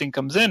intermittent fasting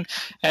comes in.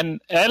 And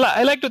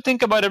I like to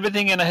think about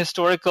everything in a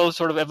historical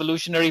sort of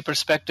evolutionary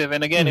perspective.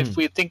 And again, if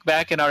we think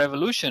back in our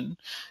evolution,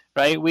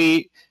 right,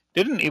 we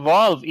didn't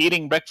evolve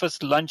eating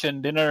breakfast, lunch,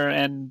 and dinner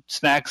and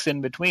snacks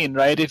in between,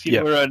 right? If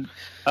you were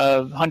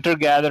a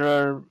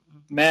hunter-gatherer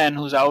man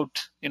who's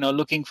out,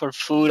 looking for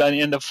food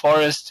in the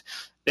forest,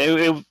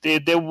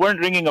 they weren't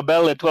ringing a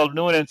bell at 12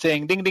 noon and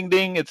saying, ding, ding,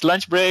 ding, it's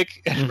lunch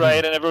break,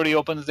 right? And everybody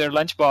opens their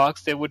lunch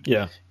box. You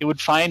would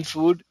find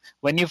food.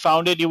 When you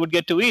found it, you would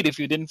get to eat. If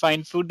you didn't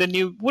find food, then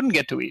you wouldn't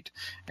get to eat.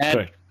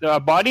 And our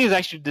body is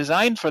actually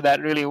designed for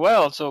that really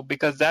well. So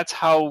because that's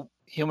how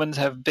humans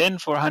have been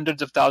for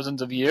hundreds of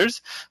thousands of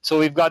years. So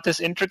we've got this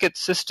intricate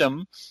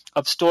system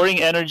of storing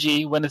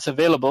energy when it's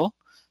available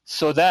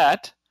so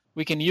that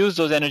we can use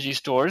those energy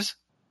stores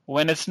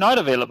when it's not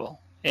available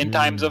in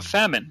times of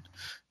famine.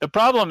 The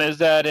problem is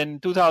that in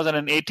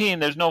 2018,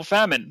 there's no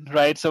famine,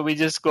 right? So we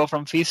just go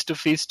from feast to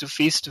feast to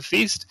feast to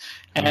feast.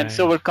 And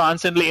so we're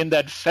constantly in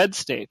that fed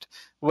state.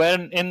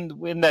 When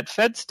in that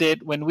fed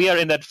state, when we are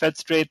in that fed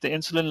state, the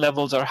insulin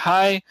levels are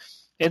high.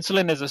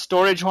 Insulin is a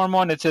storage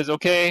hormone. It says,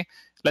 okay,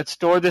 let's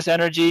store this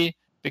energy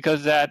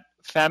because that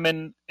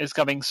famine is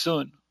coming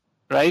soon,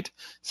 right?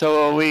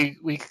 So we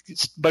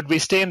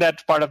stay in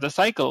that part of the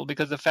cycle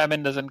because the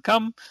famine doesn't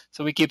come.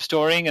 So we keep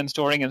storing and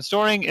storing and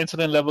storing.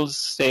 Insulin levels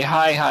stay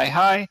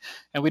high,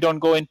 and we don't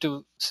go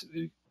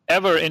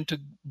ever into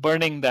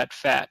burning that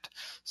fat.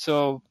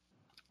 So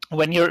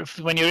when you're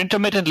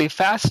intermittently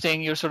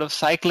fasting, you're sort of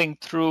cycling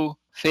through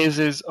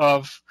phases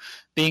of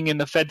being in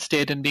the fed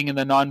state and being in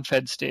the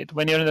non-fed state.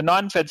 When you're in the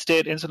non-fed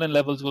state, insulin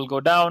levels will go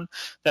down.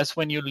 That's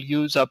when you'll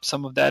use up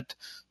some of that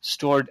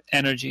stored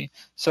energy.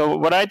 So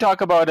what I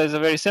talk about is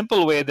a very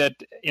simple way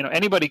that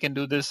anybody can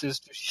do this is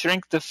to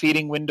shrink the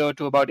feeding window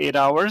to about 8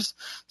 hours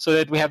so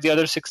that we have the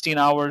other 16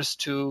 hours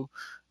to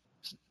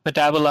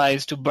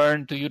metabolize, to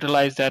burn, to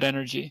utilize that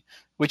energy,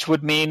 which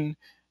would mean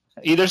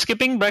either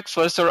skipping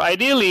breakfast or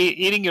ideally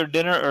eating your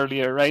dinner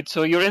earlier, right?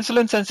 So your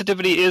insulin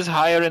sensitivity is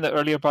higher in the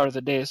earlier part of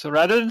the day. So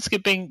rather than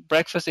skipping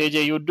breakfast,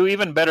 AJ, you would do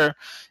even better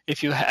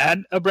if you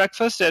had a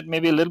breakfast at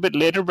maybe a little bit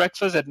later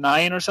breakfast at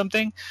 9 or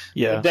something,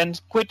 Yeah. but then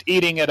quit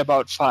eating at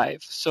about 5.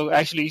 So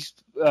actually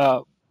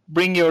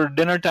bring your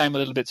dinner time a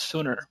little bit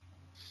sooner.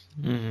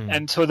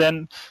 And so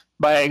then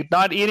by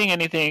not eating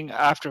anything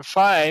after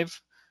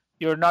 5,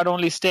 you're not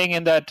only staying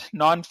in that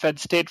non-fed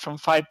state from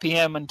 5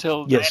 p.m.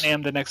 until 9 Yes.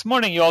 a.m. the next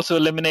morning, you also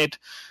eliminate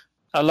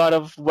a lot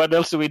of what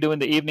else do we do in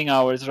the evening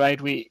hours, right?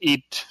 We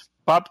eat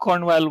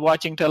popcorn while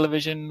watching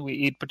television, we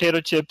eat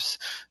potato chips,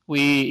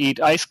 we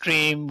eat ice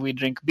cream, we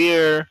drink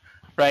beer,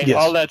 right?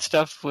 All Yes. that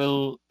stuff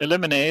will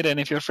eliminate. And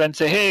if your friends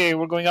say, hey,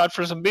 we're going out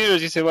for some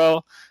beers, you say,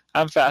 well,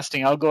 I'm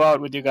fasting. I'll go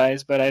out with you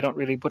guys, but I don't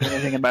really put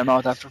anything in my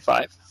mouth after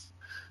 5.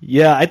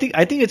 Yeah, I think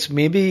it's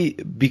maybe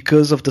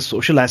because of the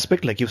social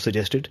aspect, like you've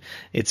suggested.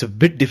 It's a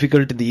bit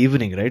difficult in the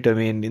evening, right? I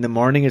mean, in the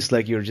morning, it's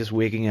like you're just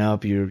waking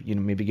up, you're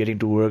maybe getting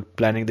to work,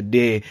 planning the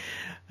day.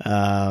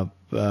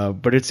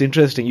 But it's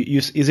interesting.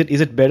 Is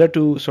it better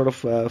to sort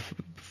of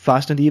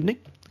fast in the evening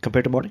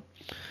compared to morning?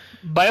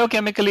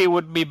 Biochemically, it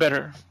would be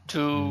better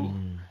to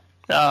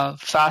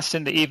fast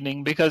in the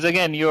evening because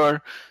again,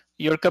 your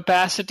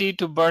capacity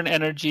to burn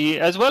energy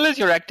as well as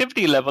your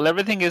activity level,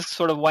 everything is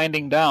sort of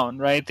winding down,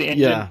 right? The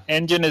Yeah.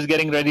 engine is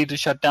getting ready to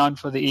shut down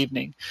for the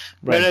evening.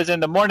 Right. Whereas in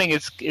the morning,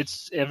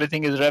 it's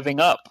everything is revving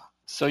up,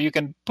 so you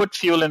can put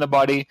fuel in the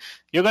body.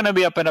 You're going to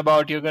be up and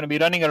about. You're going to be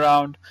running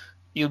around.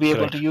 You'll be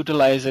able to Correct.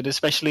 utilize it,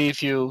 especially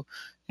if you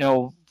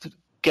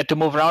get to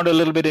move around a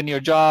little bit in your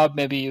job.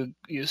 Maybe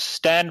you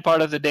stand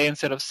part of the day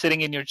instead of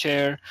sitting in your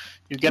chair.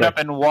 You get Right. up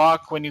and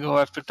walk when you go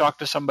have to talk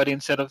to somebody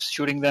instead of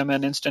shooting them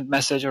an instant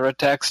message or a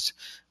text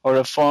or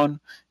a phone.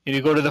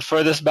 You go to the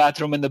furthest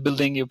bathroom in the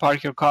building. You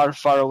park your car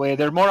far away.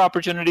 There are more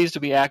opportunities to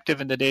be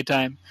active in the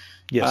daytime.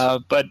 Yes.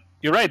 But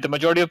you're right. The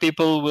majority of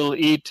people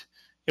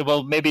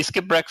will maybe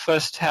skip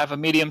breakfast, have a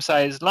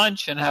medium-sized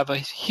lunch, and have a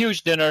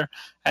huge dinner,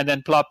 and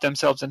then plop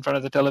themselves in front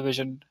of the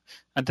television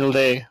until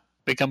they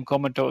become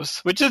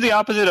comatose, which is the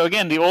opposite of,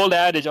 again, the old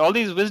adage. All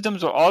these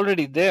wisdoms are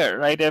already there,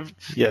 right?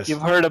 Yes.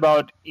 You've heard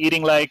about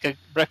eating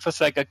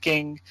breakfast like a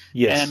king,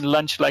 Yes. and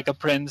lunch like a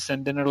prince,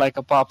 and dinner like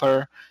a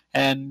pauper.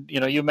 And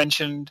you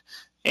mentioned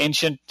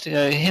ancient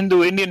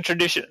Hindu Indian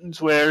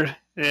traditions where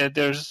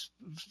there's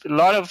a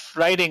lot of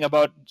writing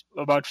about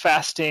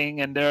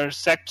fasting, and there are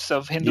sects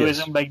of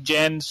Hinduism Yes. like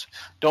Jains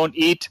don't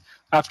eat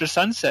after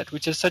sunset,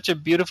 which is such a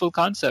beautiful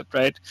concept,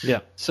 right? Yeah.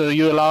 So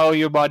you allow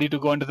your body to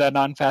go into that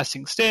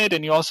non-fasting state,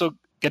 and you also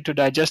get to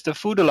digest the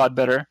food a lot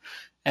better.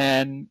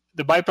 And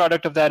the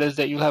byproduct of that is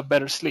that you'll have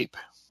better sleep.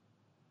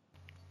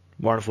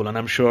 Wonderful. And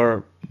I'm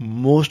sure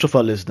most of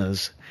our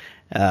listeners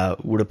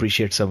would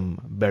appreciate some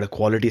better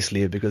quality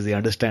sleep because they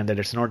understand that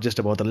it's not just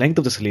about the length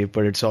of the sleep,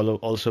 but it's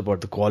also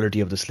about the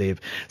quality of the sleep.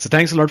 So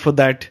thanks a lot for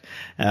that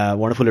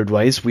wonderful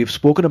advice. We've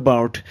spoken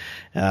about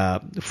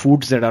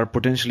foods that are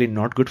potentially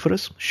not good for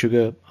us: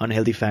 sugar,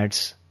 unhealthy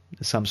fats,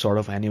 some sort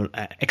of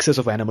excess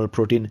of animal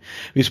protein.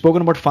 We've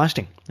spoken about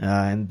fasting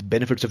and the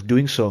benefits of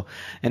doing so.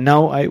 And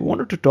now I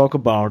wanted to talk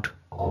about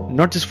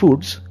not just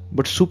foods,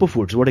 but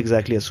superfoods. What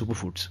exactly are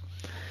superfoods?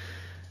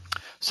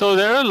 So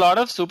there are a lot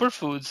of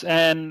superfoods,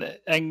 and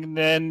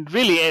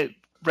really,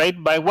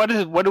 right? By what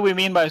do we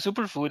mean by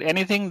superfood?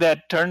 Anything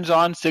that turns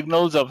on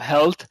signals of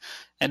health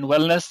and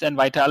wellness and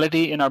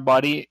vitality in our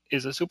body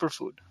is a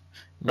superfood,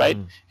 right?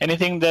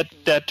 Anything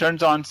that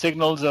turns on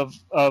signals of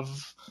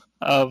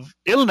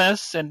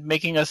illness and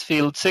making us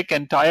feel sick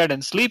and tired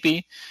and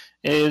sleepy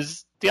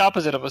is the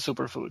opposite of a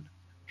superfood,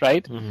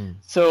 right?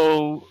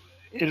 So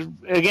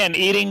again,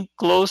 eating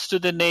close to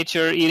the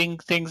nature, eating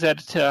things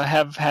that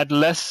have had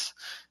less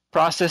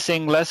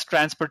processing, less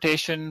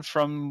transportation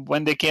from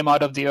when they came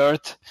out of the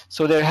earth,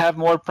 so they have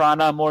more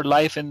prana, more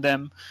life in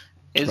them,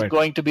 is Right.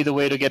 going to be the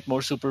way to get more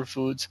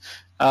superfoods.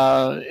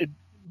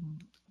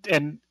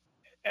 And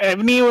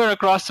anywhere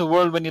across the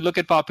world, when you look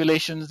at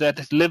populations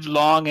that live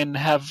long and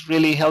have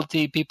really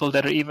healthy people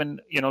that are even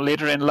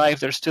later in life,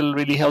 they're still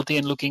really healthy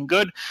and looking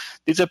good.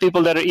 These are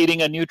people that are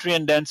eating a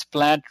nutrient-dense,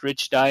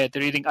 plant-rich diet.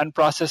 They're eating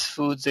unprocessed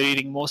foods. They're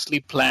eating mostly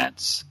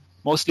plants.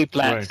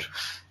 Right.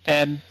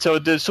 And so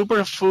the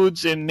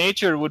superfoods in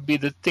nature would be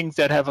the things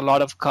that have a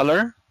lot of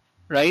color,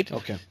 right?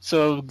 Okay.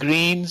 So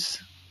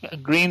greens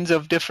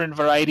of different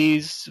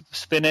varieties,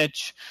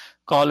 spinach,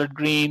 collard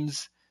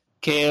greens,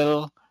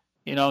 kale,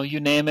 you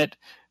name it.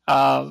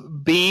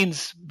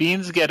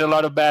 Beans get a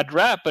lot of bad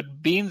rap,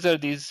 but beans are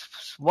these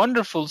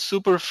wonderful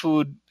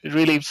superfood,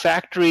 really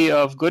factory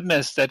of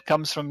goodness that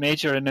comes from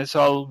nature, and it's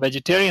all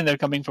vegetarian. They're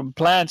coming from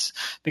plants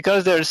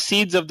because they're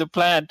seeds of the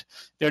plant.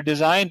 They're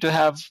designed to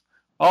have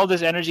all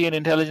this energy and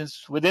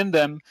intelligence within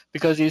them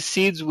because these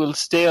seeds will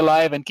stay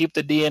alive and keep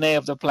the DNA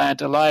of the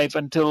plant alive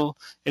until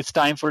it's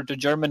time for it to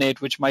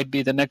germinate, which might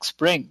be the next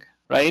spring,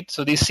 right?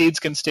 So these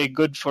seeds can stay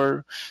good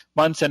for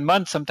months and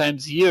months,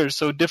 sometimes years.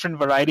 So different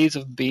varieties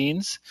of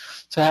beans.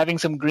 So having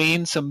some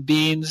greens, some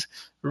beans,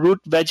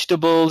 root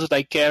vegetables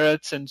like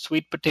carrots and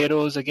sweet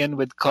potatoes, again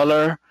with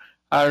color,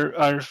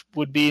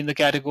 would be in the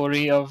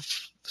category of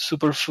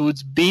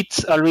superfoods.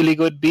 Beets are really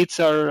good. Beets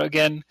are,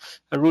 again,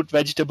 a root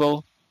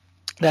vegetable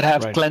that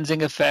have Right.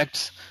 cleansing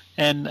effects.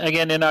 And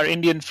again, in our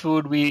Indian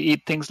food, we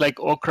eat things like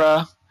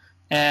okra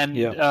and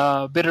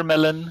Yeah. bitter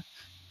melon.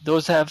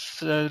 Those have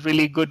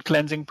really good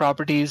cleansing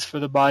properties for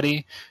the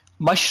body.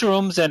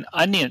 Mushrooms and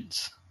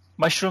onions.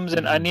 Mushrooms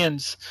and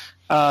onions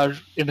are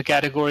in the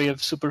category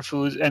of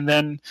superfoods. And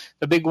then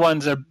the big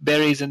ones are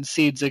berries and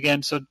seeds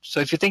again. So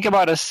if you think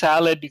about a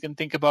salad, you can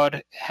think about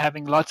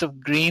having lots of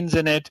greens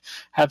in it,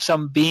 have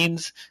some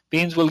beans.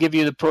 Beans will give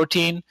you the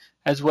protein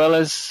as well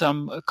as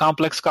some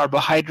complex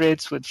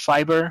carbohydrates with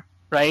fiber,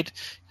 right?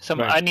 Some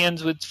Right.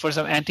 onions for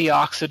some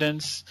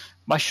antioxidants.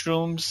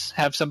 Mushrooms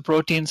have some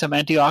protein, some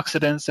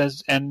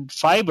antioxidants, and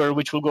fiber,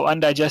 which will go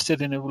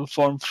undigested and it will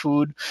form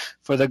food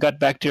for the gut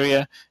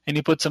bacteria. And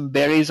you put some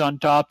berries on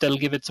top, that'll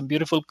give it some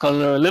beautiful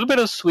color, a little bit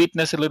of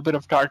sweetness, a little bit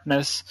of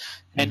tartness,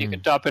 and you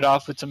can top it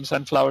off with some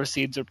sunflower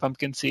seeds or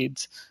pumpkin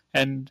seeds.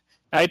 And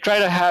I try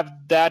to have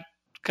that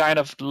kind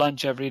of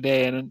lunch every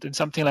day, and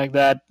something like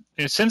that.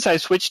 Since I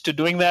switched to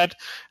doing that,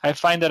 I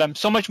find that I'm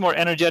so much more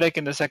energetic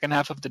in the second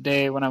half of the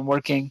day when I'm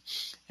working,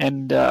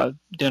 and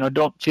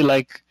don't feel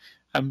like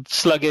I'm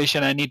sluggish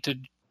and I need to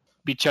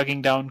be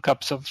chugging down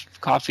cups of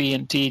coffee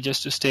and tea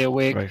just to stay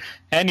awake. Right.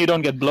 And you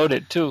don't get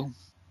bloated too.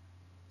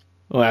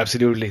 Oh,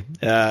 absolutely.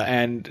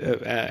 And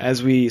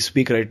as we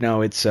speak right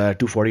now, it's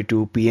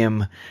 2:42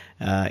 p.m.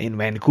 In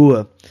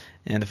Vancouver.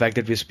 And the fact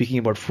that we're speaking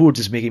about foods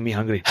is making me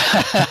hungry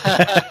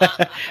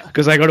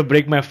because I got to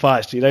break my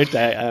fast, right?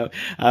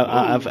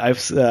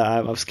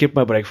 I've skipped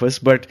my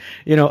breakfast, but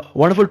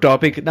wonderful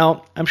topic.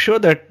 Now, I'm sure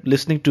that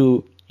listening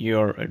to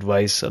your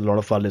advice, a lot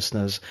of our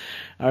listeners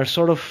are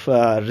sort of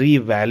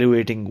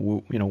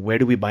reevaluating, where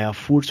do we buy our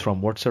foods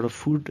from? What sort of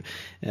food,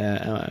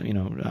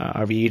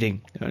 are we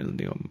eating?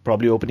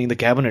 Probably opening the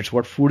cabinets.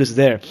 What food is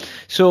there?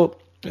 So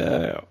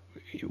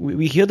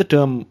we hear the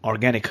term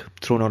organic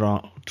thrown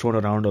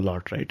around a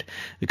lot, right?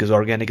 Because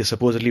organic is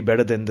supposedly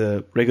better than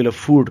the regular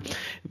food.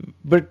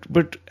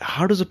 But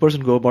how does a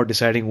person go about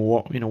deciding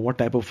what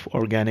type of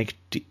organic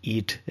to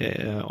eat,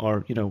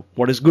 or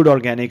what is good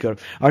organic, or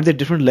are there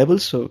different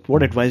levels? So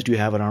what advice do you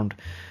have around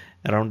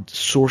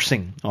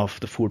sourcing of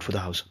the food for the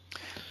house?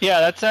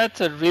 Yeah,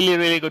 that's a really,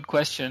 really good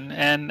question.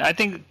 And I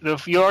think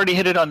you already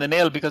hit it on the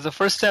nail, because the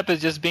first step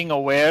is just being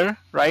aware,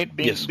 right?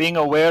 Being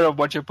aware of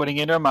what you're putting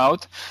in your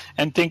mouth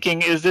and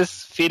thinking, is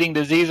this feeding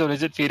disease or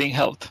is it feeding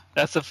health?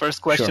 That's the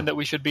first question that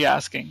we should be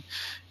asking.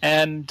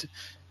 And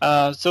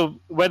so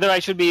whether I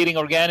should be eating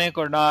organic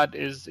or not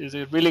is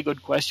a really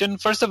good question.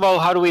 First of all,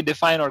 how do we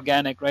define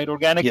organic, right?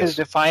 Organic is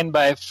defined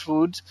by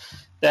foods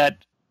that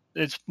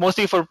it's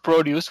mostly for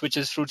produce, which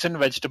is fruits and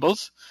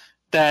vegetables,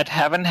 that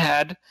haven't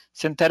had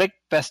synthetic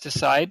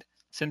pesticide,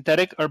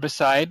 synthetic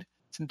herbicide,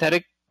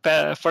 synthetic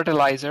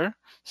fertilizer,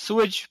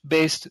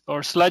 sewage-based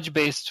or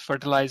sludge-based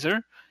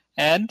fertilizer,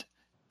 and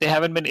they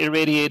haven't been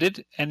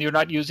irradiated, and you're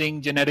not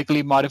using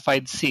genetically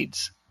modified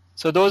seeds.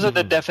 So those are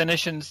the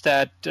definitions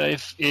that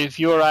if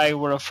you or I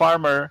were a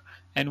farmer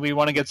and we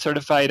want to get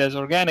certified as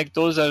organic,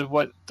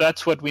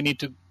 that's what we need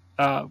to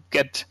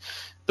get.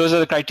 Those are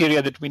the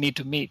criteria that we need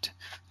to meet.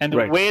 And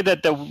the way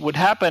that would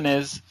happen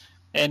is,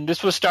 and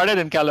this was started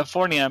in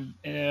California.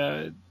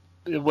 It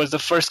was the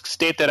first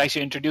state that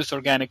actually introduced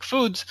organic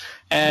foods.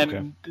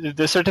 And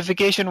the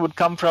certification would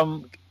come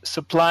from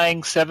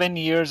supplying 7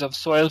 years of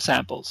soil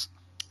samples.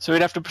 So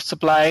you'd have to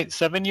supply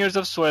 7 years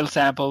of soil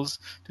samples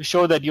to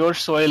show that your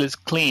soil is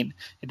clean.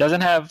 It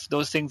doesn't have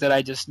those things that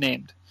I just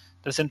named.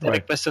 The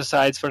synthetic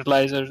pesticides,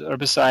 fertilizers,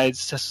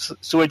 herbicides,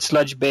 sewage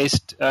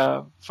sludge-based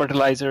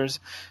fertilizers,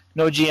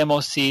 no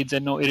GMO seeds,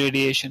 and no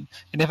irradiation.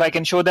 And if I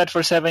can show that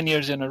for 7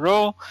 years in a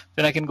row,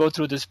 then I can go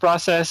through this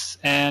process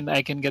and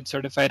I can get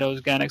certified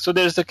organic. So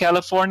there's the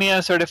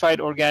California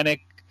Certified Organic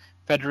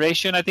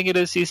Federation, I think it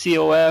is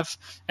CCOF,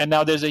 and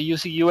now there's a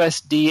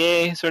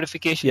USDA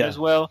certification as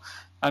well.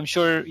 I'm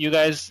sure you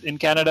guys in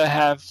Canada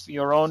have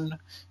your own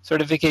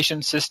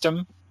certification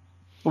system,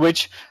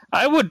 which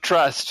I would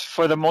trust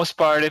for the most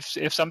part.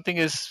 If something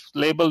is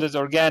labeled as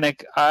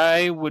organic,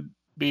 I would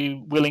be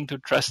willing to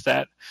trust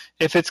that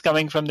if it's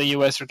coming from the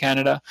US or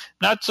Canada.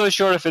 Not so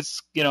sure if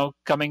it's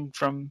coming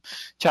from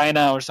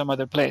China or some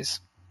other place.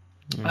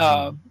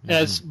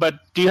 But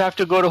do you have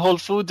to go to Whole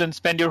Foods and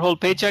spend your whole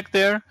paycheck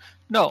there?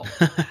 No.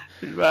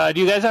 Do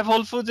you guys have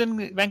Whole Foods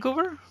in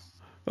Vancouver?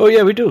 Oh,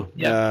 yeah, we do.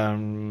 Yeah.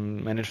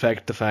 And in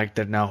fact, the fact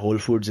that now Whole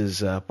Foods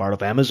is part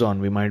of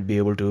Amazon, we might be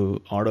able to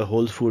order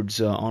Whole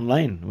Foods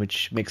online,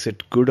 which makes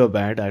it good or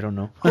bad. I don't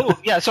know. Cool.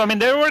 Yeah. So, I mean,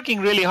 they're working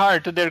really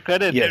hard. To their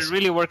credit, they're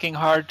really working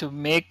hard to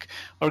make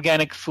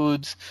organic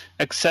foods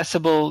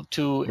accessible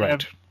to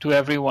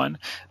everyone.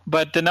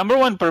 But the number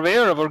one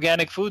purveyor of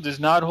organic foods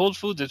is not Whole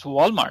Foods, it's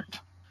Walmart.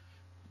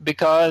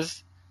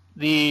 Because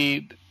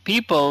the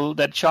people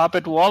that shop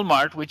at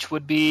Walmart, which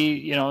would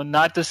be,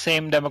 not the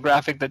same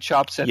demographic that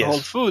shops at Whole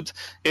Foods,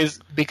 is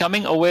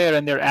becoming aware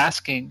and they're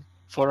asking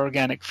for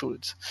organic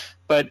foods.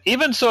 But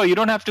even so, you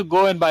don't have to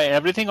go and buy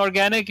everything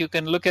organic. You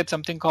can look at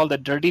something called the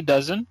Dirty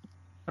Dozen,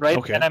 right?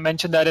 Okay. And I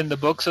mentioned that in the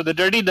book. So the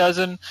Dirty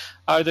Dozen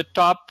are the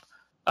top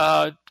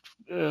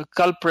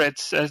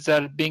culprits as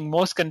are being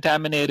most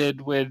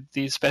contaminated with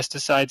these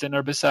pesticides and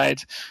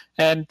herbicides.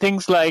 And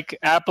things like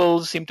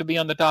apples seem to be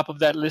on the top of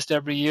that list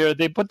every year.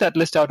 They put that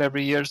list out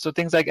every year. So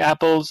things like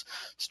apples,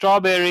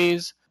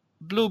 strawberries,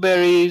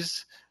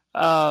 blueberries,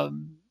 all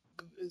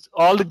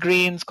the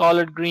greens,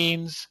 collard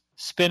greens,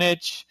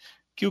 spinach,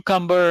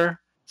 cucumber,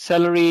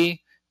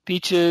 celery,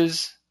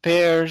 peaches,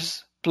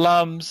 pears,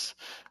 plums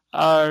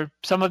are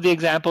some of the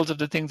examples of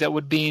the things that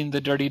would be in the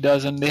dirty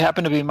dozen. They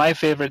happen to be my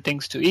favorite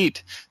things to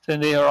eat,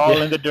 and they are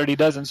all in the dirty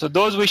dozen. So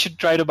those we should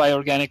try to buy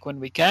organic when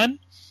we can.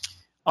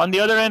 On the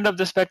other end of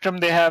the spectrum,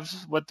 they have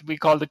what we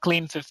call the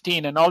Clean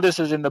 15, and all this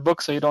is in the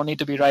book, so you don't need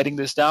to be writing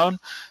this down.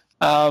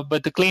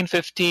 But the Clean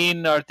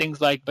 15 are things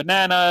like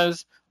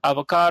bananas,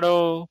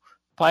 avocado,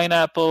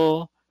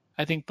 pineapple,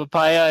 I think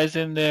papaya is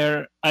in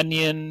there,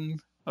 onion,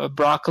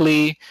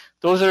 broccoli.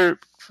 Those are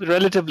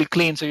relatively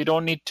clean, so you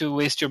don't need to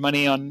waste your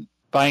money on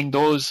buying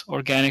those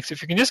organics.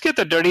 If you can just get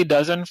the dirty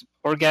dozen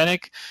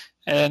organic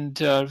and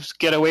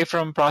get away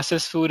from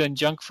processed food and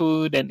junk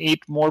food and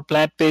eat more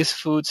plant-based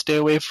food, stay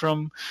away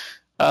from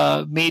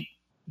meat,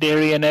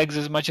 dairy, and eggs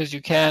as much as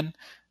you can,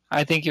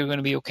 I think you're going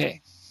to be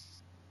okay.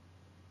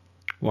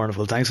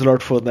 Wonderful. Thanks a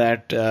lot for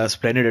that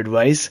splendid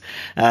advice.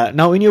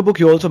 Now, in your book,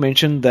 you also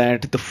mentioned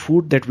that the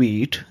food that we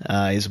eat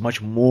is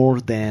much more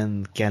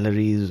than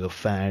calories or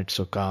fats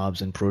or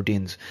carbs and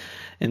proteins,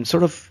 and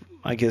sort of,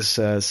 I guess,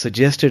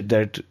 suggested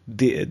that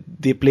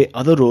they play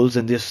other roles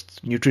than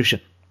just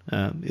nutrition.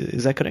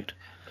 Is that correct?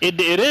 It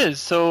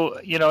is. So,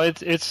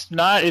 it's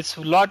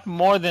a lot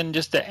more than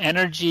just the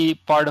energy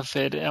part of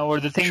it or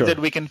the things that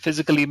we can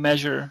physically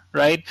measure,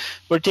 right?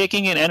 We're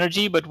taking in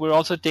energy, but we're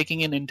also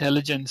taking in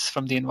intelligence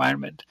from the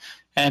environment.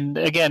 And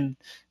again,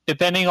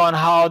 depending on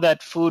how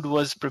that food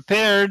was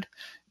prepared,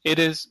 it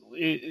is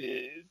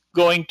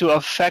going to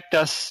affect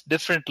us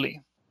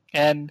differently.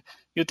 And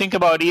you think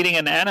about eating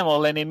an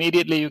animal and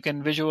immediately you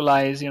can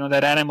visualize,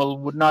 that animal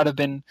would not have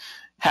been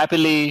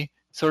happily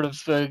sort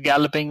of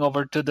galloping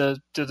over to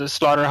the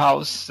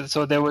slaughterhouse.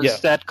 So there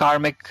was that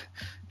karmic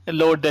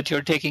load that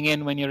you're taking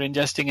in when you're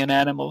ingesting an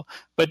animal.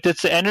 But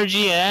it's the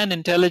energy and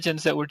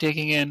intelligence that we're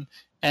taking in.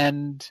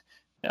 And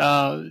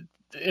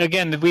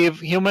again, we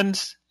have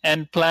humans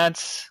and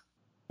plants,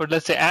 or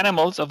let's say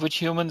animals, of which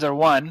humans are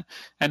one,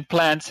 and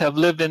plants have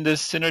lived in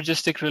this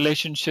synergistic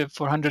relationship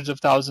for hundreds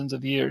of thousands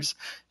of years.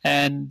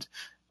 And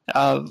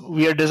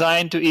we are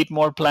designed to eat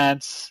more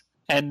plants,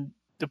 and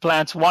the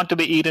plants want to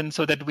be eaten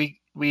so that we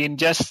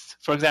ingest,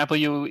 for example,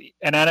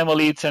 an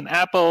animal eats an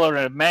apple or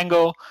a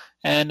mango,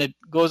 and it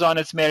goes on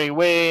its merry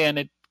way, and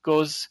it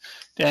goes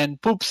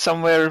and poops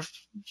somewhere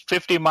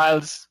 50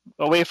 miles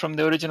away from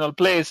the original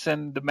place,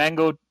 and the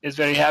mango is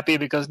very happy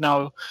because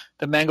now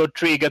the mango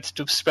tree gets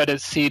to spread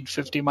its seed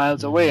 50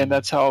 miles away, and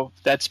that's how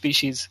that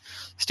species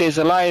stays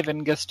alive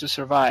and gets to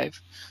survive.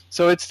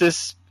 So it's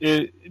this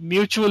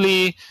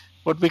mutually,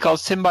 what we call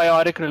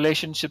symbiotic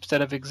relationships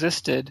that have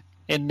existed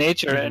in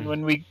nature, and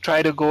when we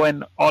try to go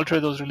and alter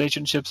those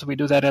relationships, we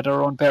do that at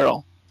our own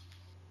peril.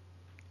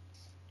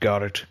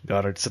 Got it.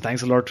 So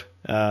thanks a lot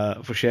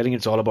for sharing.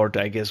 It's all about,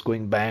 I guess,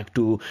 going back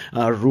to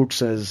our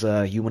roots as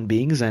human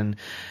beings and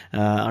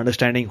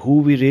understanding who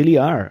we really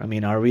are. I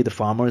mean, are we the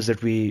farmers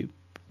that we,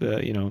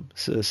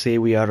 say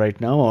we are right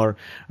now, or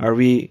are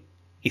we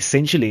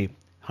essentially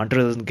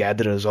hunters and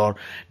gatherers, or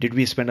did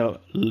we spend a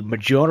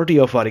majority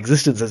of our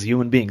existence as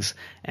human beings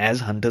as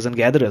hunters and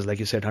gatherers, like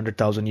you said,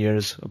 100,000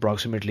 years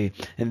approximately,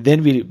 and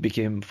then we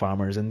became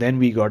farmers, and then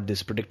we got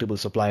this predictable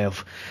supply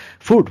of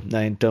food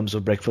in terms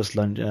of breakfast,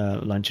 lunch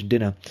and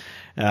dinner.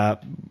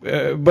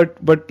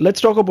 But let's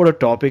talk about a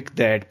topic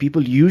that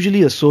people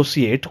usually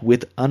associate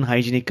with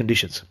unhygienic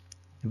conditions: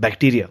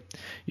 bacteria.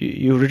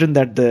 You've written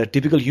that the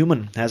typical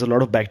human has a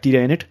lot of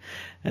bacteria in it,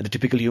 and the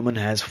typical human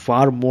has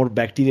far more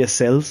bacteria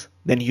cells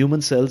than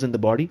human cells in the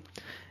body,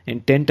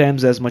 and 10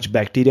 times as much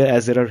bacteria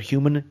as there are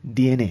human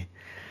DNA.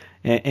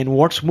 And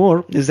what's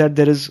more is that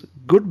there is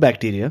good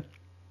bacteria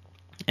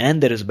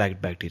and there is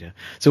bad bacteria.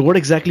 So what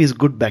exactly is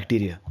good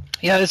bacteria?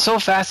 Yeah, it's so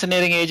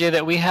fascinating, AJ,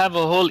 that we have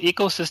a whole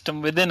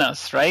ecosystem within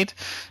us, right?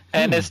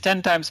 And it's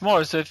 10 times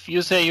more. So if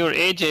you say you're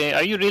AJ,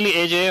 are you really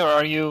AJ, or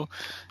are you,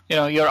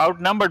 you're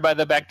outnumbered by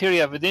the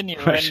bacteria within you?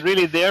 Right. And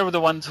really they're the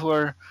ones who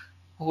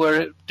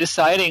are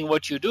deciding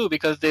what you do,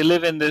 because they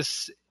live in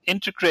this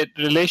intricate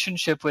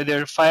relationship where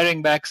they're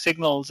firing back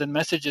signals and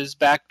messages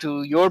back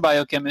to your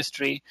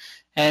biochemistry,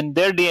 and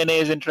their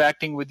DNA is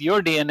interacting with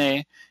your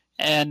DNA,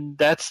 and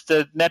that's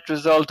the net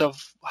result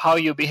of how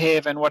you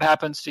behave, and what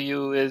happens to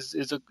you is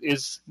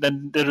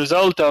then the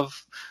result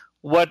of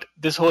what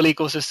this whole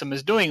ecosystem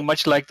is doing,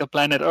 much like the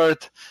planet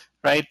Earth,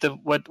 right?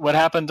 What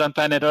happens on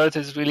planet Earth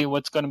is really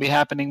what's going to be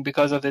happening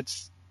because of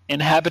its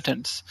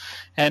inhabitants.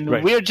 And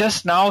we're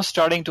just now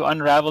starting to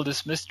unravel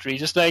this mystery,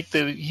 just like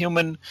the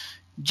Human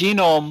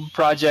Genome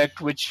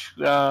Project, which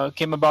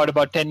came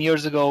about 10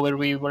 years ago, where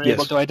we were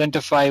able to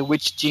identify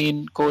which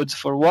gene codes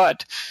for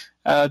what.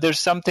 There's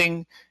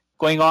something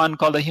going on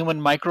called the Human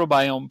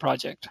Microbiome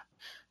Project,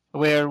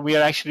 where we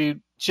are actually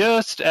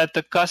just at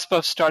the cusp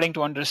of starting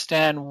to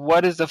understand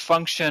what is the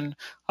function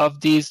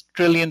of these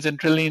trillions and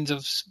trillions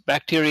of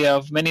bacteria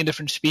of many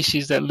different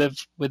species that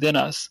live within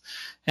us.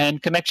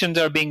 And connections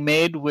are being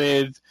made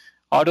with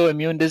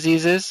autoimmune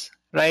diseases,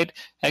 right?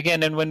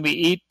 Again, and when we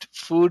eat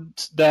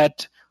foods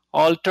that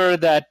alter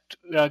that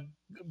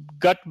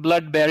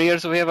gut-blood barrier,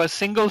 so we have a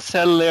single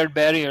cell layered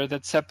barrier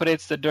that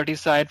separates the dirty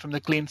side from the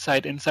clean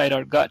side inside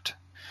our gut.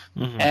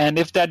 And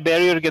if that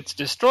barrier gets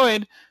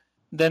destroyed,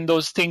 then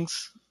those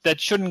things that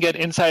shouldn't get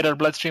inside our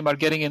bloodstream are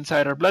getting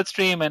inside our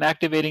bloodstream and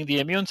activating the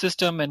immune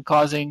system and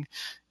causing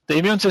the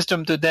immune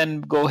system to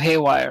then go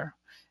haywire.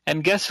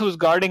 And guess who's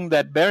guarding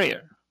that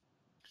barrier?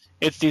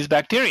 It's these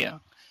bacteria.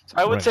 So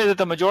I would say that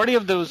the majority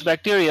of those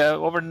bacteria,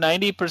 over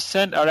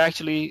 90%, are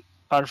actually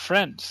our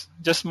friends,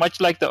 just much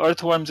like the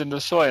earthworms in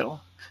the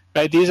soil.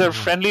 Right? These are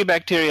friendly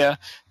bacteria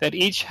that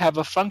each have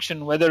a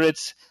function, whether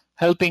it's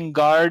helping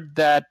guard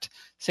that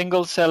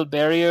single cell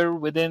barrier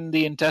within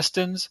the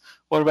intestines,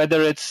 or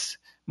whether it's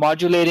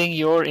modulating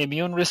your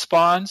immune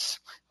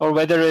response, or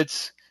whether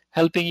it's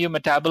helping you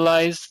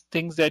metabolize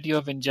things that you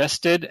have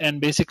ingested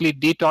and basically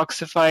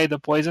detoxify the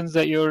poisons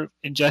that you're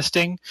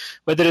ingesting,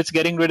 whether it's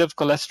getting rid of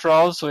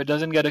cholesterol so it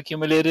doesn't get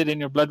accumulated in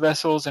your blood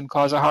vessels and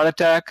cause a heart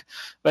attack,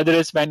 whether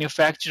it's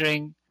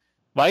manufacturing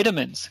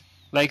vitamins.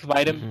 Like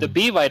the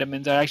B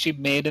vitamins are actually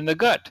made in the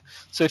gut.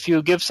 So if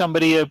you give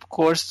somebody a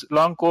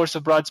long course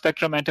of broad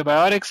spectrum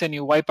antibiotics and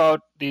you wipe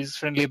out these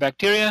friendly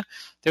bacteria,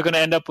 they're going to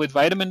end up with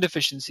vitamin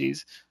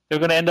deficiencies. They're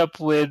going to end up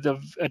with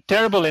a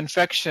terrible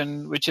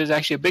infection, which is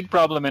actually a big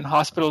problem in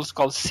hospitals,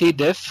 called C.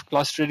 diff,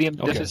 Clostridium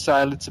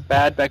difficile. It's a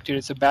bad bacteria.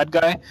 It's a bad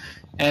guy.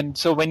 And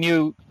so when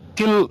you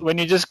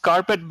just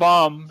carpet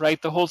bomb, right,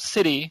 the whole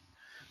city,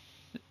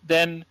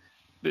 then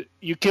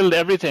you killed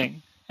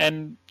everything.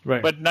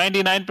 But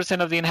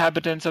 99% of the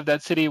inhabitants of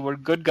that city were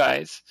good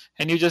guys,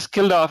 and you just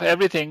killed off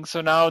everything. So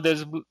now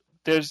there's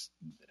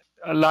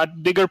a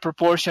lot bigger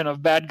proportion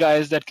of bad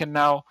guys that can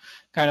now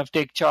kind of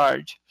take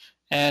charge,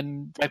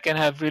 and that can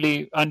have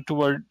really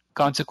untoward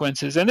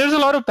consequences. And there's a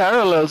lot of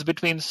parallels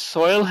between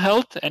soil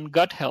health and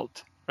gut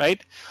health,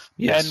 right?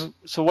 Yes. And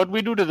so what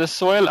we do to the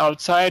soil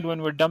outside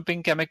when we're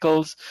dumping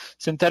chemicals,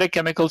 synthetic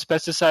chemicals,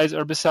 pesticides,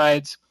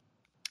 herbicides,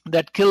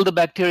 that kill the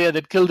bacteria,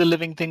 that kill the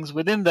living things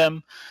within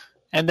them,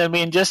 and then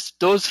we ingest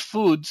those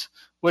foods,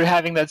 we're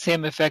having that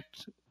same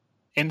effect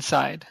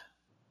inside.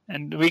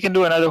 And we can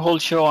do another whole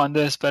show on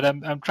this, but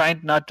I'm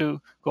trying not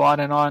to go on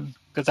and on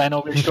because I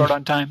know we're short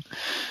on time.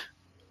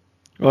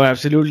 Oh,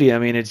 absolutely. I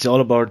mean, it's all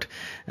about,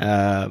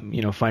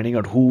 finding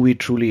out who we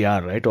truly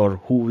are, right? Or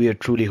who we are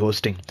truly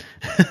hosting.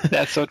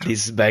 That's so true.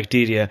 These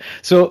bacteria.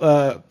 So,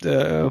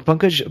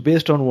 Pankaj,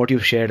 based on what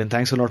you've shared, and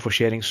thanks a lot for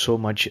sharing so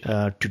much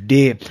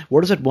today,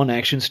 what is that one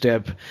action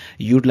step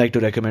you'd like to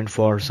recommend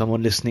for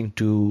someone listening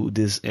to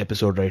this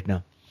episode right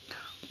now?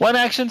 One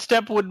action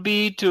step would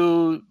be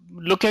to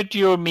look at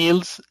your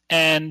meals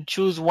and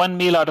choose one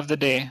meal out of the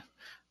day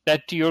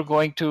that you're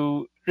going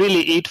to really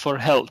eat for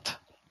health.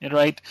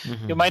 Right?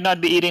 You might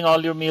not be eating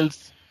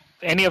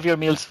any of your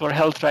meals for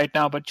health right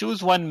now, but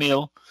choose one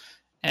meal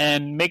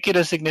and make it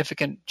a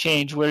significant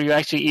change where you're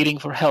actually eating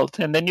for health.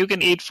 And then you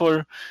can eat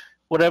for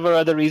whatever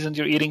other reasons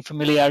you're eating,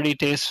 familiarity,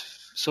 taste,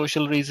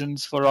 social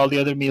reasons for all the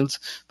other meals.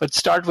 But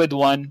start with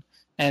one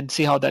and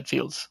see how that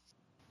feels.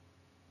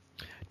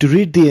 To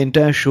read the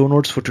entire show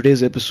notes for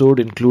today's episode,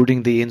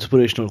 including the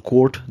inspirational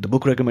quote, the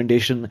book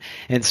recommendation,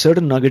 and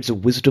certain nuggets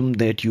of wisdom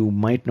that you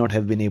might not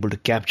have been able to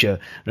capture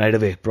right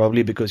away,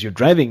 probably because you're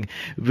driving,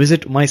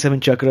 visit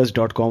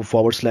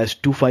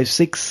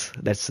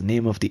my7chakras.com/256. That's the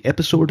name of the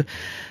episode.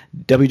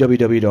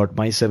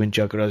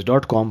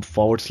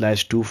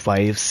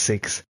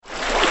 www.my7chakras.com/256.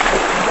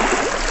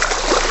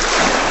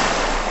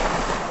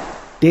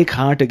 Take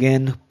heart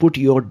again. Put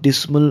your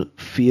dismal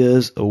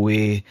fears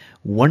away.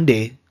 One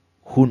day,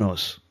 who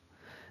knows?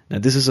 Now,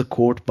 this is a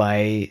quote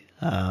by,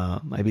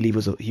 I believe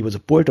he was a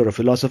poet or a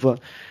philosopher,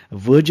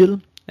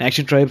 Virgil.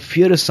 Action Tribe,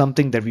 fear is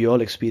something that we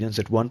all experience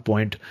at one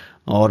point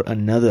or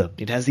another.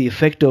 It has the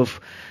effect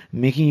of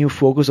making you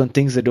focus on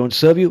things that don't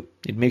serve you.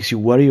 It makes you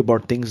worry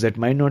about things that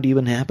might not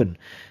even happen.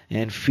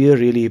 And fear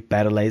really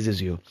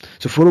paralyzes you.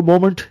 So for a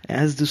moment,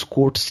 as this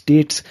quote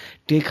states,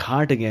 take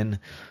heart again.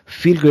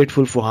 Feel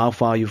grateful for how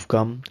far you've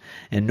come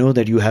and know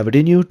that you have it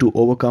in you to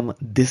overcome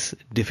this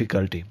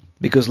difficulty.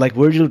 Because like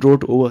Virgil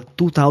wrote over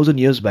 2,000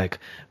 years back,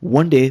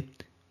 one day,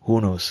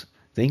 who knows,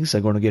 things are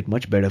going to get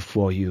much better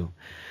for you.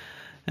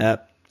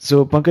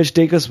 So Pankaj,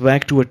 take us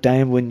back to a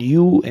time when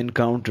you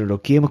encountered or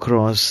came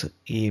across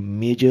a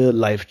major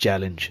life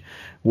challenge.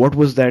 What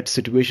was that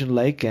situation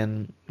like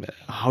and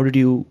how did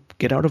you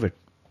get out of it?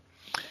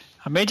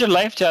 A major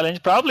life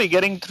challenge, probably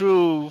getting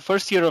through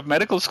first year of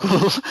medical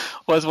school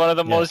was one of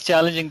the most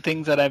challenging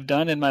things that I've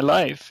done in my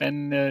life.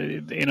 And,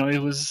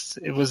 it was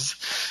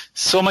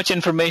so much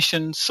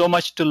information, so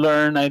much to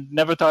learn. I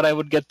never thought I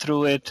would get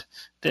through it.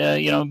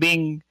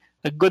 Being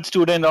a good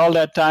student all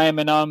that time,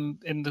 and now I'm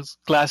in this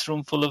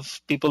classroom full of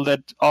people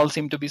that all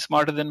seem to be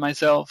smarter than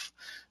myself.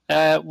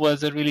 That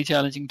was a really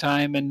challenging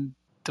time. And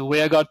the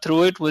way I got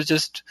through it was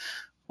just,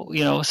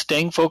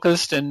 staying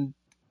focused and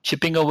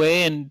chipping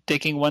away and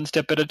taking one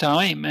step at a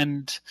time.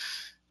 And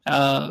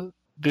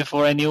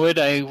before I knew it,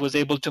 I was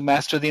able to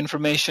master the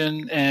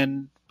information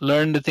and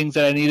learn the things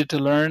that I needed to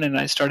learn. And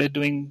I started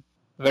doing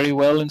very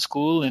well in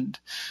school and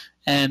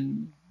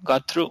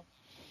got through.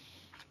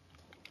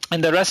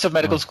 And the rest of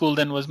medical school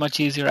then was much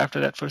easier after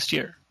that first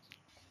year.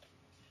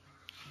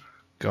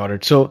 Got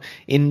it. So,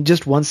 in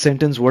just one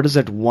sentence, what is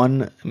that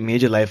one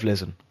major life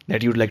lesson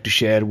that you'd like to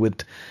share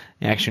with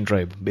Action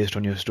Tribe based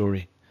on your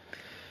story?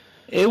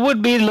 It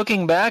would be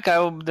looking back.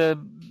 The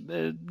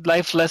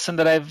life lesson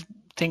that I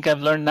think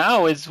I've learned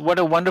now is what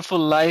a wonderful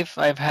life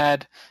I've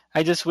had.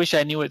 I just wish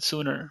I knew it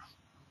sooner.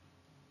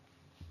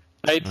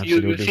 Right?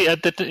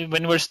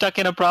 When we're stuck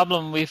in a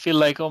problem, we feel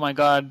like, oh my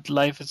God,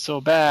 life is so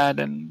bad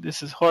and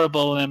this is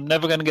horrible and I'm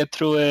never going to get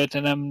through it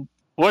and I'm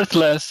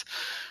worthless.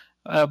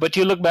 But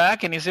you look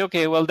back and you say,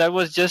 okay, well, that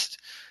was just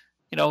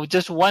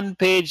one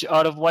page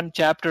out of one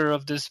chapter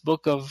of this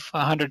book of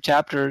 100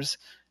 chapters.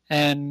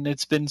 And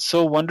it's been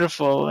so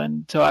wonderful.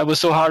 And so I was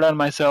so hard on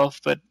myself,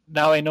 but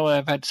now I know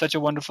I've had such a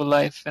wonderful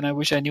life and I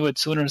wish I knew it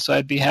sooner so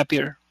I'd be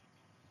happier.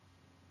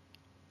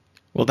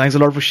 Well, thanks a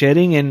lot for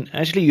sharing. And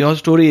actually, your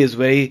story is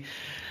very,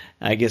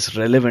 I guess,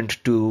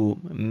 relevant to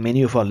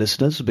many of our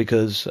listeners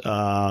because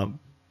of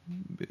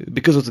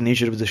the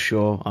nature of the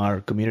show.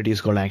 Our community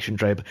is called Action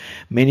Tribe.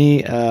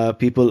 Many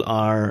people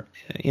are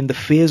in the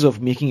phase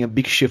of making a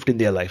big shift in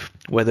their life,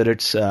 whether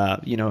it's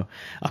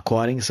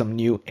acquiring some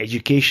new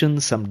education,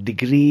 some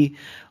degree,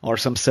 or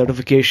some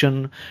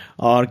certification,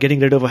 or getting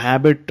rid of a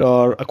habit,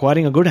 or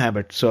acquiring a good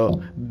habit.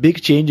 So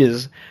big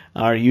changes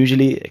are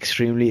usually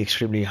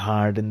extremely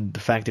hard, and the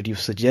fact that you've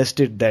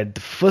suggested that the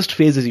first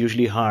phase is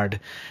usually hard,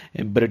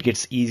 but it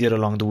gets easier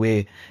along the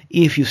way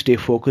if you stay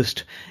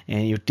focused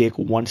and you take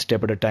one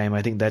step at a time.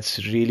 I think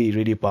that's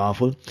really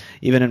powerful.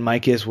 Even in my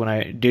case, when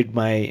I did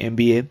my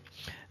MBA,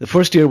 the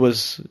first year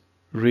was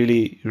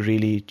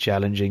really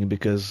challenging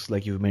because,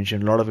 like you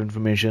mentioned, a lot of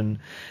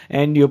information,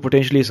 and you're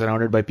potentially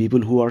surrounded by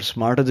people who are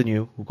smarter than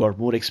you, who got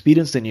more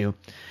experience than you.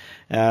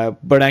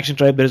 But Action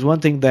Tribe, there is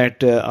one thing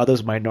that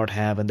others might not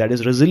have, and that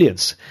is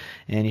resilience.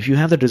 And if you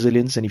have that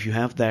resilience and if you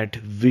have that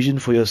vision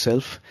for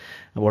yourself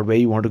about where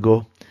you want to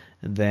go,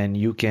 then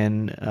you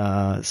can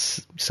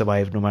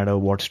survive no matter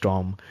what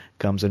storm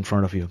comes in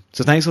front of you.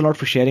 So thanks a lot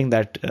for sharing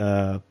that,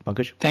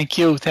 Pankaj. Thank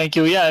you.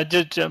 Yeah,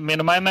 just,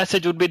 my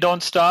message would be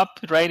don't stop,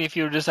 right? If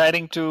you're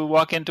deciding to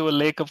walk into a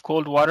lake of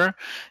cold water,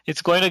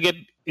 it's going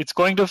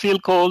to feel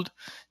cold.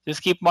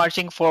 Just keep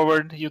marching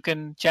forward. You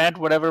can chant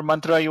whatever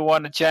mantra you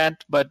want to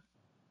chant, but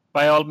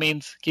by all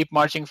means, keep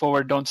marching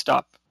forward. Don't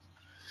stop.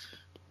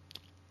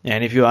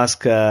 And if you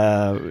ask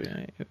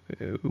Wim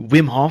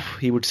Hof,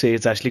 he would say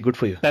it's actually good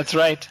for you. That's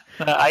right.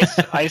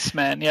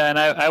 Iceman. Yeah, and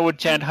I would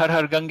chant Har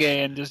Har Gange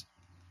and just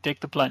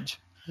take the plunge.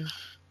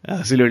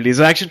 Absolutely.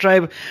 So Action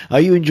Tribe, are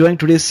you enjoying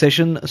today's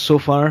session so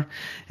far?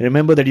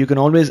 Remember that you can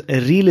always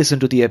re-listen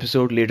to the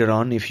episode later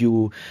on if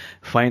you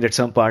find that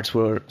some parts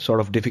were sort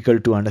of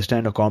difficult to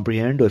understand or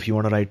comprehend, or if you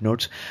want to write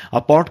notes.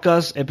 Our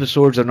podcast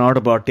episodes are not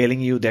about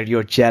telling you that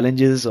your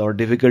challenges or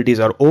difficulties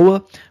are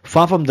over.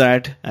 Far from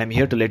that, I'm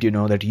here to let you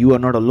know that you are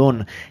not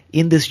alone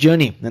in this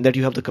journey and that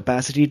you have the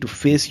capacity to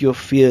face your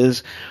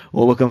fears,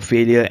 overcome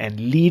failure, and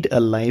lead a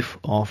life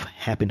of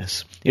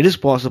happiness. It is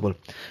possible.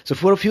 So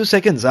for a few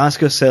seconds,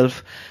 ask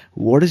yourself,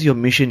 what is your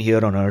mission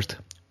here on earth?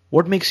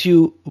 What makes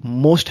you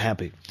most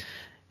happy?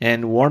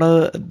 And what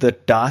are the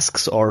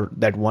tasks or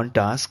that one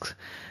task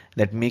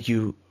that make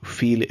you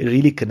feel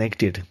really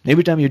connected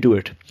every time you do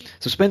it?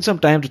 So spend some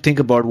time to think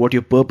about what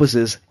your purpose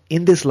is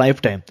in this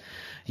lifetime.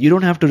 You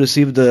don't have to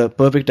receive the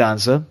perfect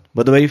answer,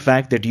 but the very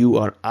fact that you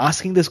are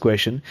asking this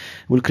question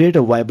will create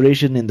a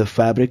vibration in the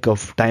fabric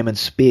of time and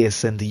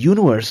space, and the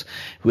universe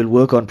will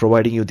work on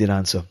providing you the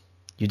answer.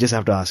 You just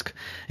have to ask.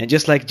 And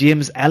just like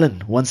James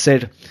Allen once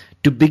said,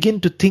 to begin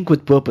to think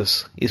with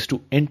purpose is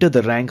to enter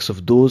the ranks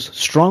of those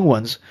strong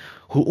ones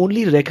who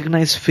only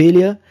recognize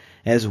failure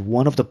as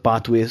one of the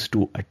pathways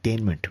to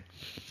attainment.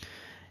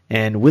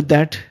 And with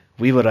that,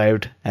 we've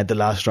arrived at the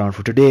last round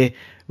for today,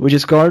 which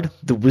is called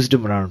the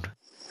Wisdom Round.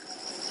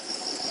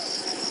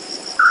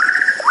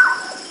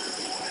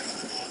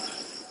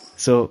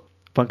 So,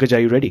 Pankaj, are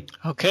you ready?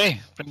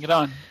 Okay, bring it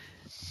on.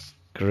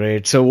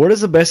 Great. So what is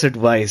the best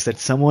advice that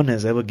someone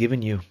has ever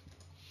given you?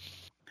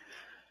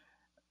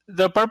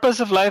 The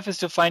purpose of life is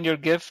to find your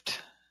gift,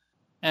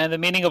 and the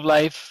meaning of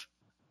life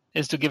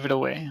is to give it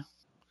away.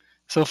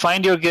 So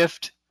find your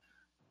gift,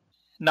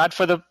 not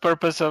for the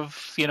purpose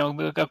of,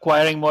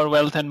 acquiring more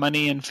wealth and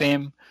money and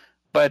fame,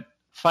 but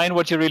find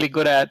what you're really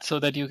good at so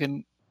that you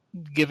can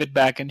give it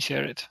back and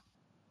share it.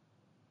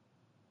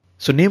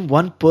 So name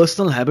one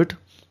personal habit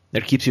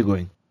that keeps you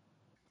going.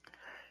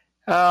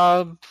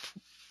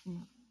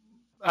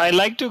 I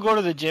like to go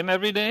to the gym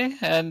every day,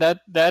 and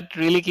that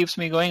really keeps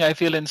me going. I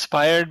feel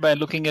inspired by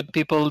looking at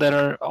people that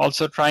are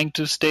also trying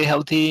to stay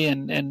healthy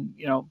and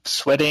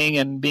sweating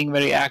and being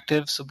very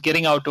active. So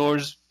getting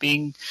outdoors,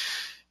 being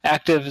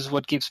active is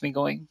what keeps me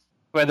going,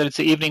 whether it's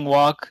an evening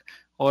walk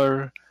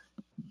or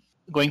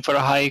going for a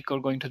hike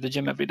or going to the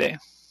gym every day.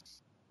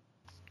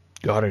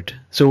 Got it.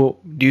 So,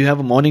 do you have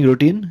a morning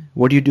routine?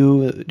 What do you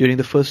do during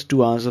the first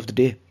 2 hours of the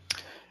day?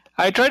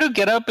 I try to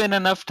get up in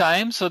enough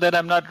time so that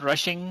I'm not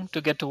rushing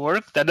to get to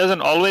work. That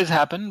doesn't always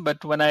happen,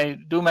 but when I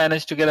do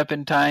manage to get up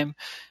in time,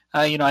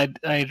 I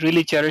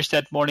really cherish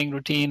that morning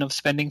routine of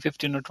spending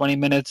 15 or 20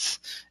 minutes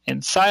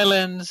in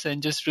silence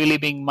and just really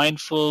being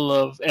mindful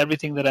of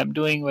everything that I'm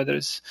doing, whether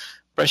it's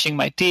brushing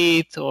my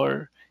teeth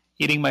or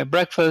eating my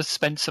breakfast,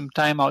 spend some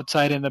time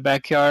outside in the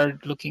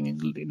backyard,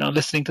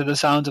 listening to the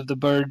sounds of the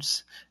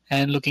birds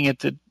and looking at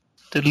the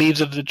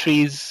leaves of the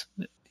trees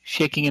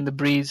shaking in the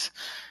breeze.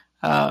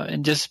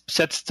 And just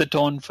sets the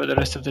tone for the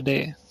rest of the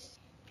day.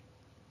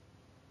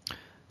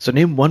 So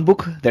name one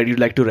book that you'd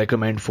like to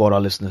recommend for our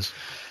listeners.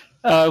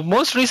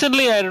 Most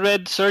recently, I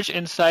read Search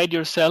Inside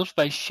Yourself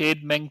by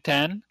Shade Meng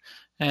Tan,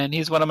 and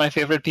he's one of my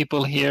favorite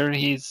people here.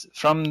 He's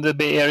from the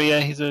Bay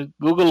Area. He's a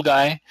Google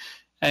guy,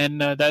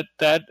 and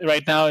that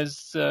right now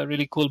is a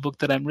really cool book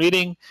that I'm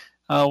reading.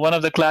 One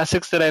of the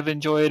classics that I've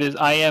enjoyed is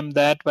I Am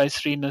That by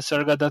Sri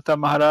Nisargadatta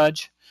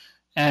Maharaj,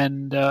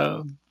 and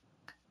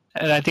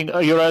I think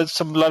a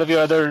lot of your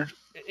other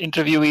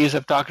interviewees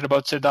have talked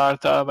about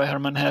Siddhartha by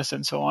Hermann Hesse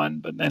and so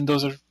on, and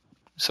those are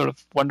sort of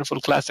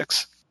wonderful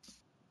classics.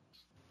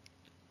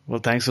 Well,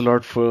 thanks a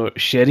lot for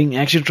sharing,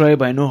 Action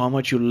Tribe. I know how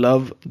much you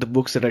love the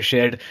books that are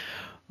shared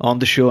on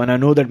the show, and I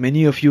know that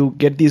many of you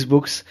get these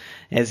books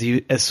as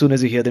soon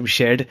as you hear them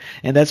shared,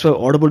 and that's why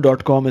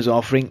Audible.com is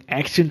offering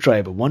Action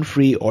Tribe one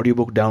free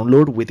audiobook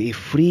download with a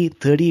free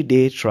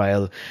 30-day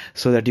trial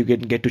so that you can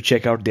get to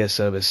check out their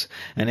service.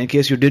 And in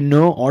case you didn't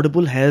know,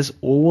 Audible has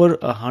over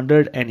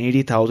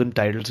 180,000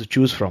 titles to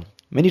choose from.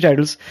 Many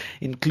titles,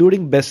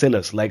 including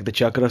bestsellers like The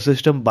Chakra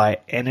System by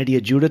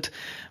Anadia Judith,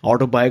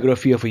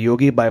 Autobiography of a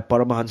Yogi by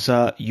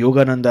Paramahansa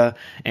Yogananda,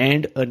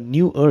 and A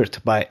New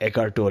Earth by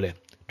Eckhart Tolle.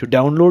 To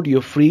download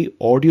your free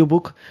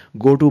audiobook,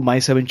 go to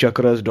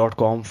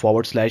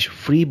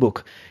my7chakras.com/free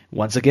book.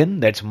 Once again,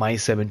 that's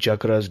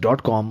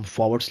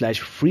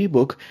my7chakras.com/free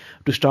book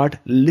to start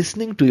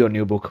listening to your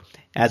new book.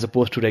 As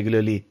opposed to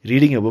regularly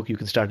reading a book, you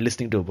can start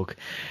listening to a book.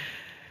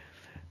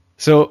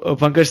 So,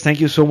 Pankaj, thank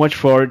you so much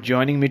for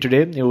joining me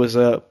today. It was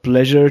a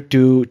pleasure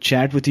to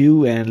chat with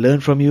you and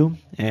learn from you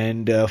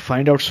and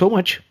find out so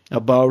much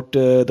about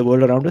the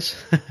world around us.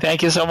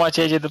 Thank you so much,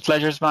 AJ. The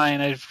pleasure's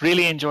mine. I've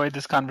really enjoyed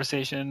this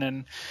conversation,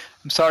 and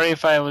I'm sorry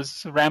if I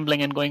was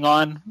rambling and going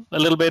on a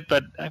little bit,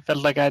 but I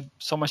felt like I had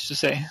so much to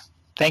say.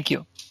 Thank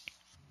you.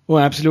 Oh,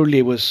 absolutely.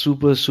 It was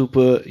super,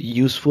 super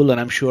useful, and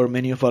I'm sure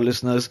many of our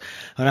listeners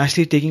are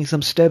actually taking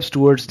some steps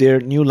towards their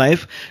new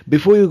life.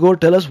 Before you go,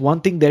 tell us one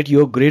thing that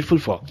you're grateful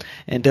for,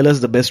 and tell us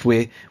the best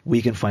way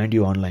we can find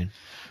you online.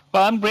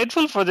 Well, I'm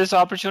grateful for this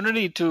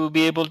opportunity to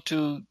be able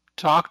to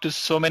talk to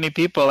so many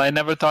people. I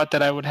never thought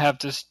that I would have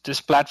this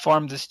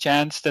platform, this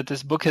chance that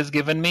this book has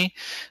given me.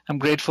 I'm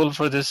grateful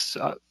for this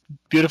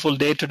beautiful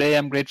day today.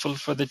 I'm grateful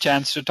for the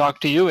chance to talk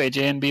to you,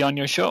 AJ, and be on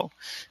your show.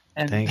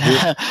 And thank you.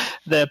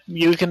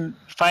 You can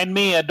find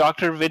me at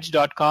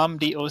drvij.com,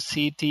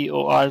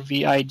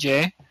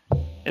 DOCTORVIJ.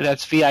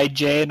 That's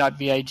VIJ, not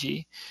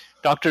VIG.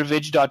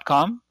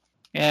 drvij.com.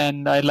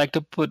 And I'd like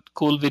to put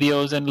cool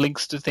videos and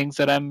links to things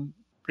that I'm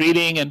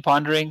reading and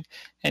pondering.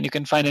 And you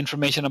can find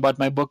information about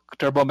my book,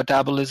 Turbo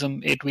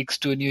Metabolism, 8 Weeks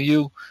to a New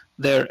You,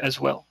 there as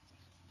well.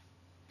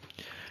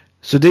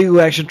 So there you go,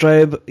 Action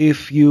Tribe.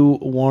 If you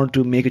want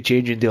to make a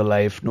change in your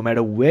life, no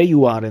matter where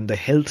you are in the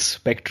health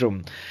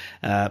spectrum,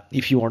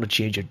 if you want to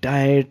change your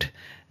diet,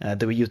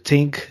 the way you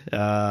think,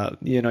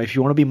 if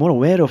you want to be more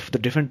aware of the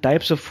different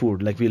types of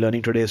food, like we're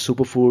learning today,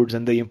 superfoods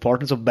and the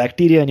importance of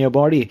bacteria in your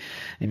body,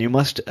 and you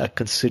must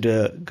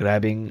consider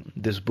grabbing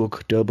this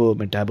book, Turbo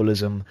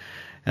Metabolism,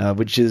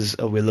 which is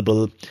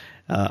available.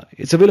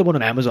 It's available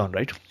on Amazon,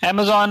 right?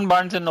 Amazon,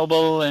 Barnes &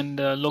 Noble, and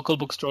local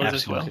bookstores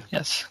Absolutely. as well.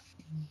 Yes.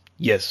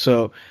 Yes,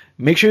 so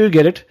make sure you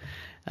get it.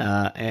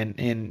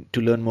 And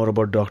to learn more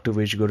about Dr.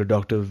 Vij, go to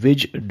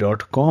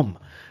drvij.com.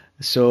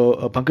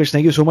 So, Pankaj,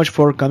 thank you so much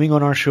for coming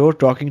on our show,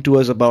 talking to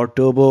us about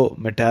turbo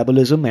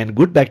metabolism and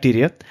good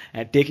bacteria,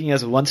 and taking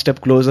us one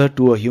step closer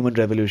to a human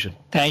revolution.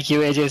 Thank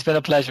you, AJ. It's been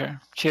a pleasure.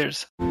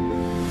 Cheers. You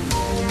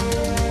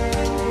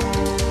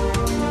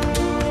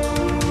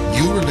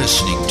were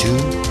listening to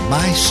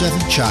My 7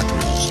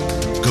 Chakras.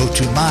 Go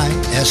to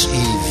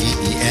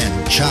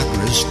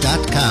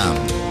mysevenchakras.com.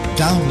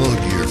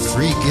 Download your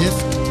free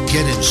gift,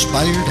 get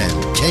inspired,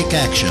 and take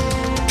action.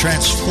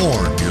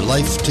 Transform your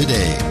life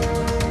today.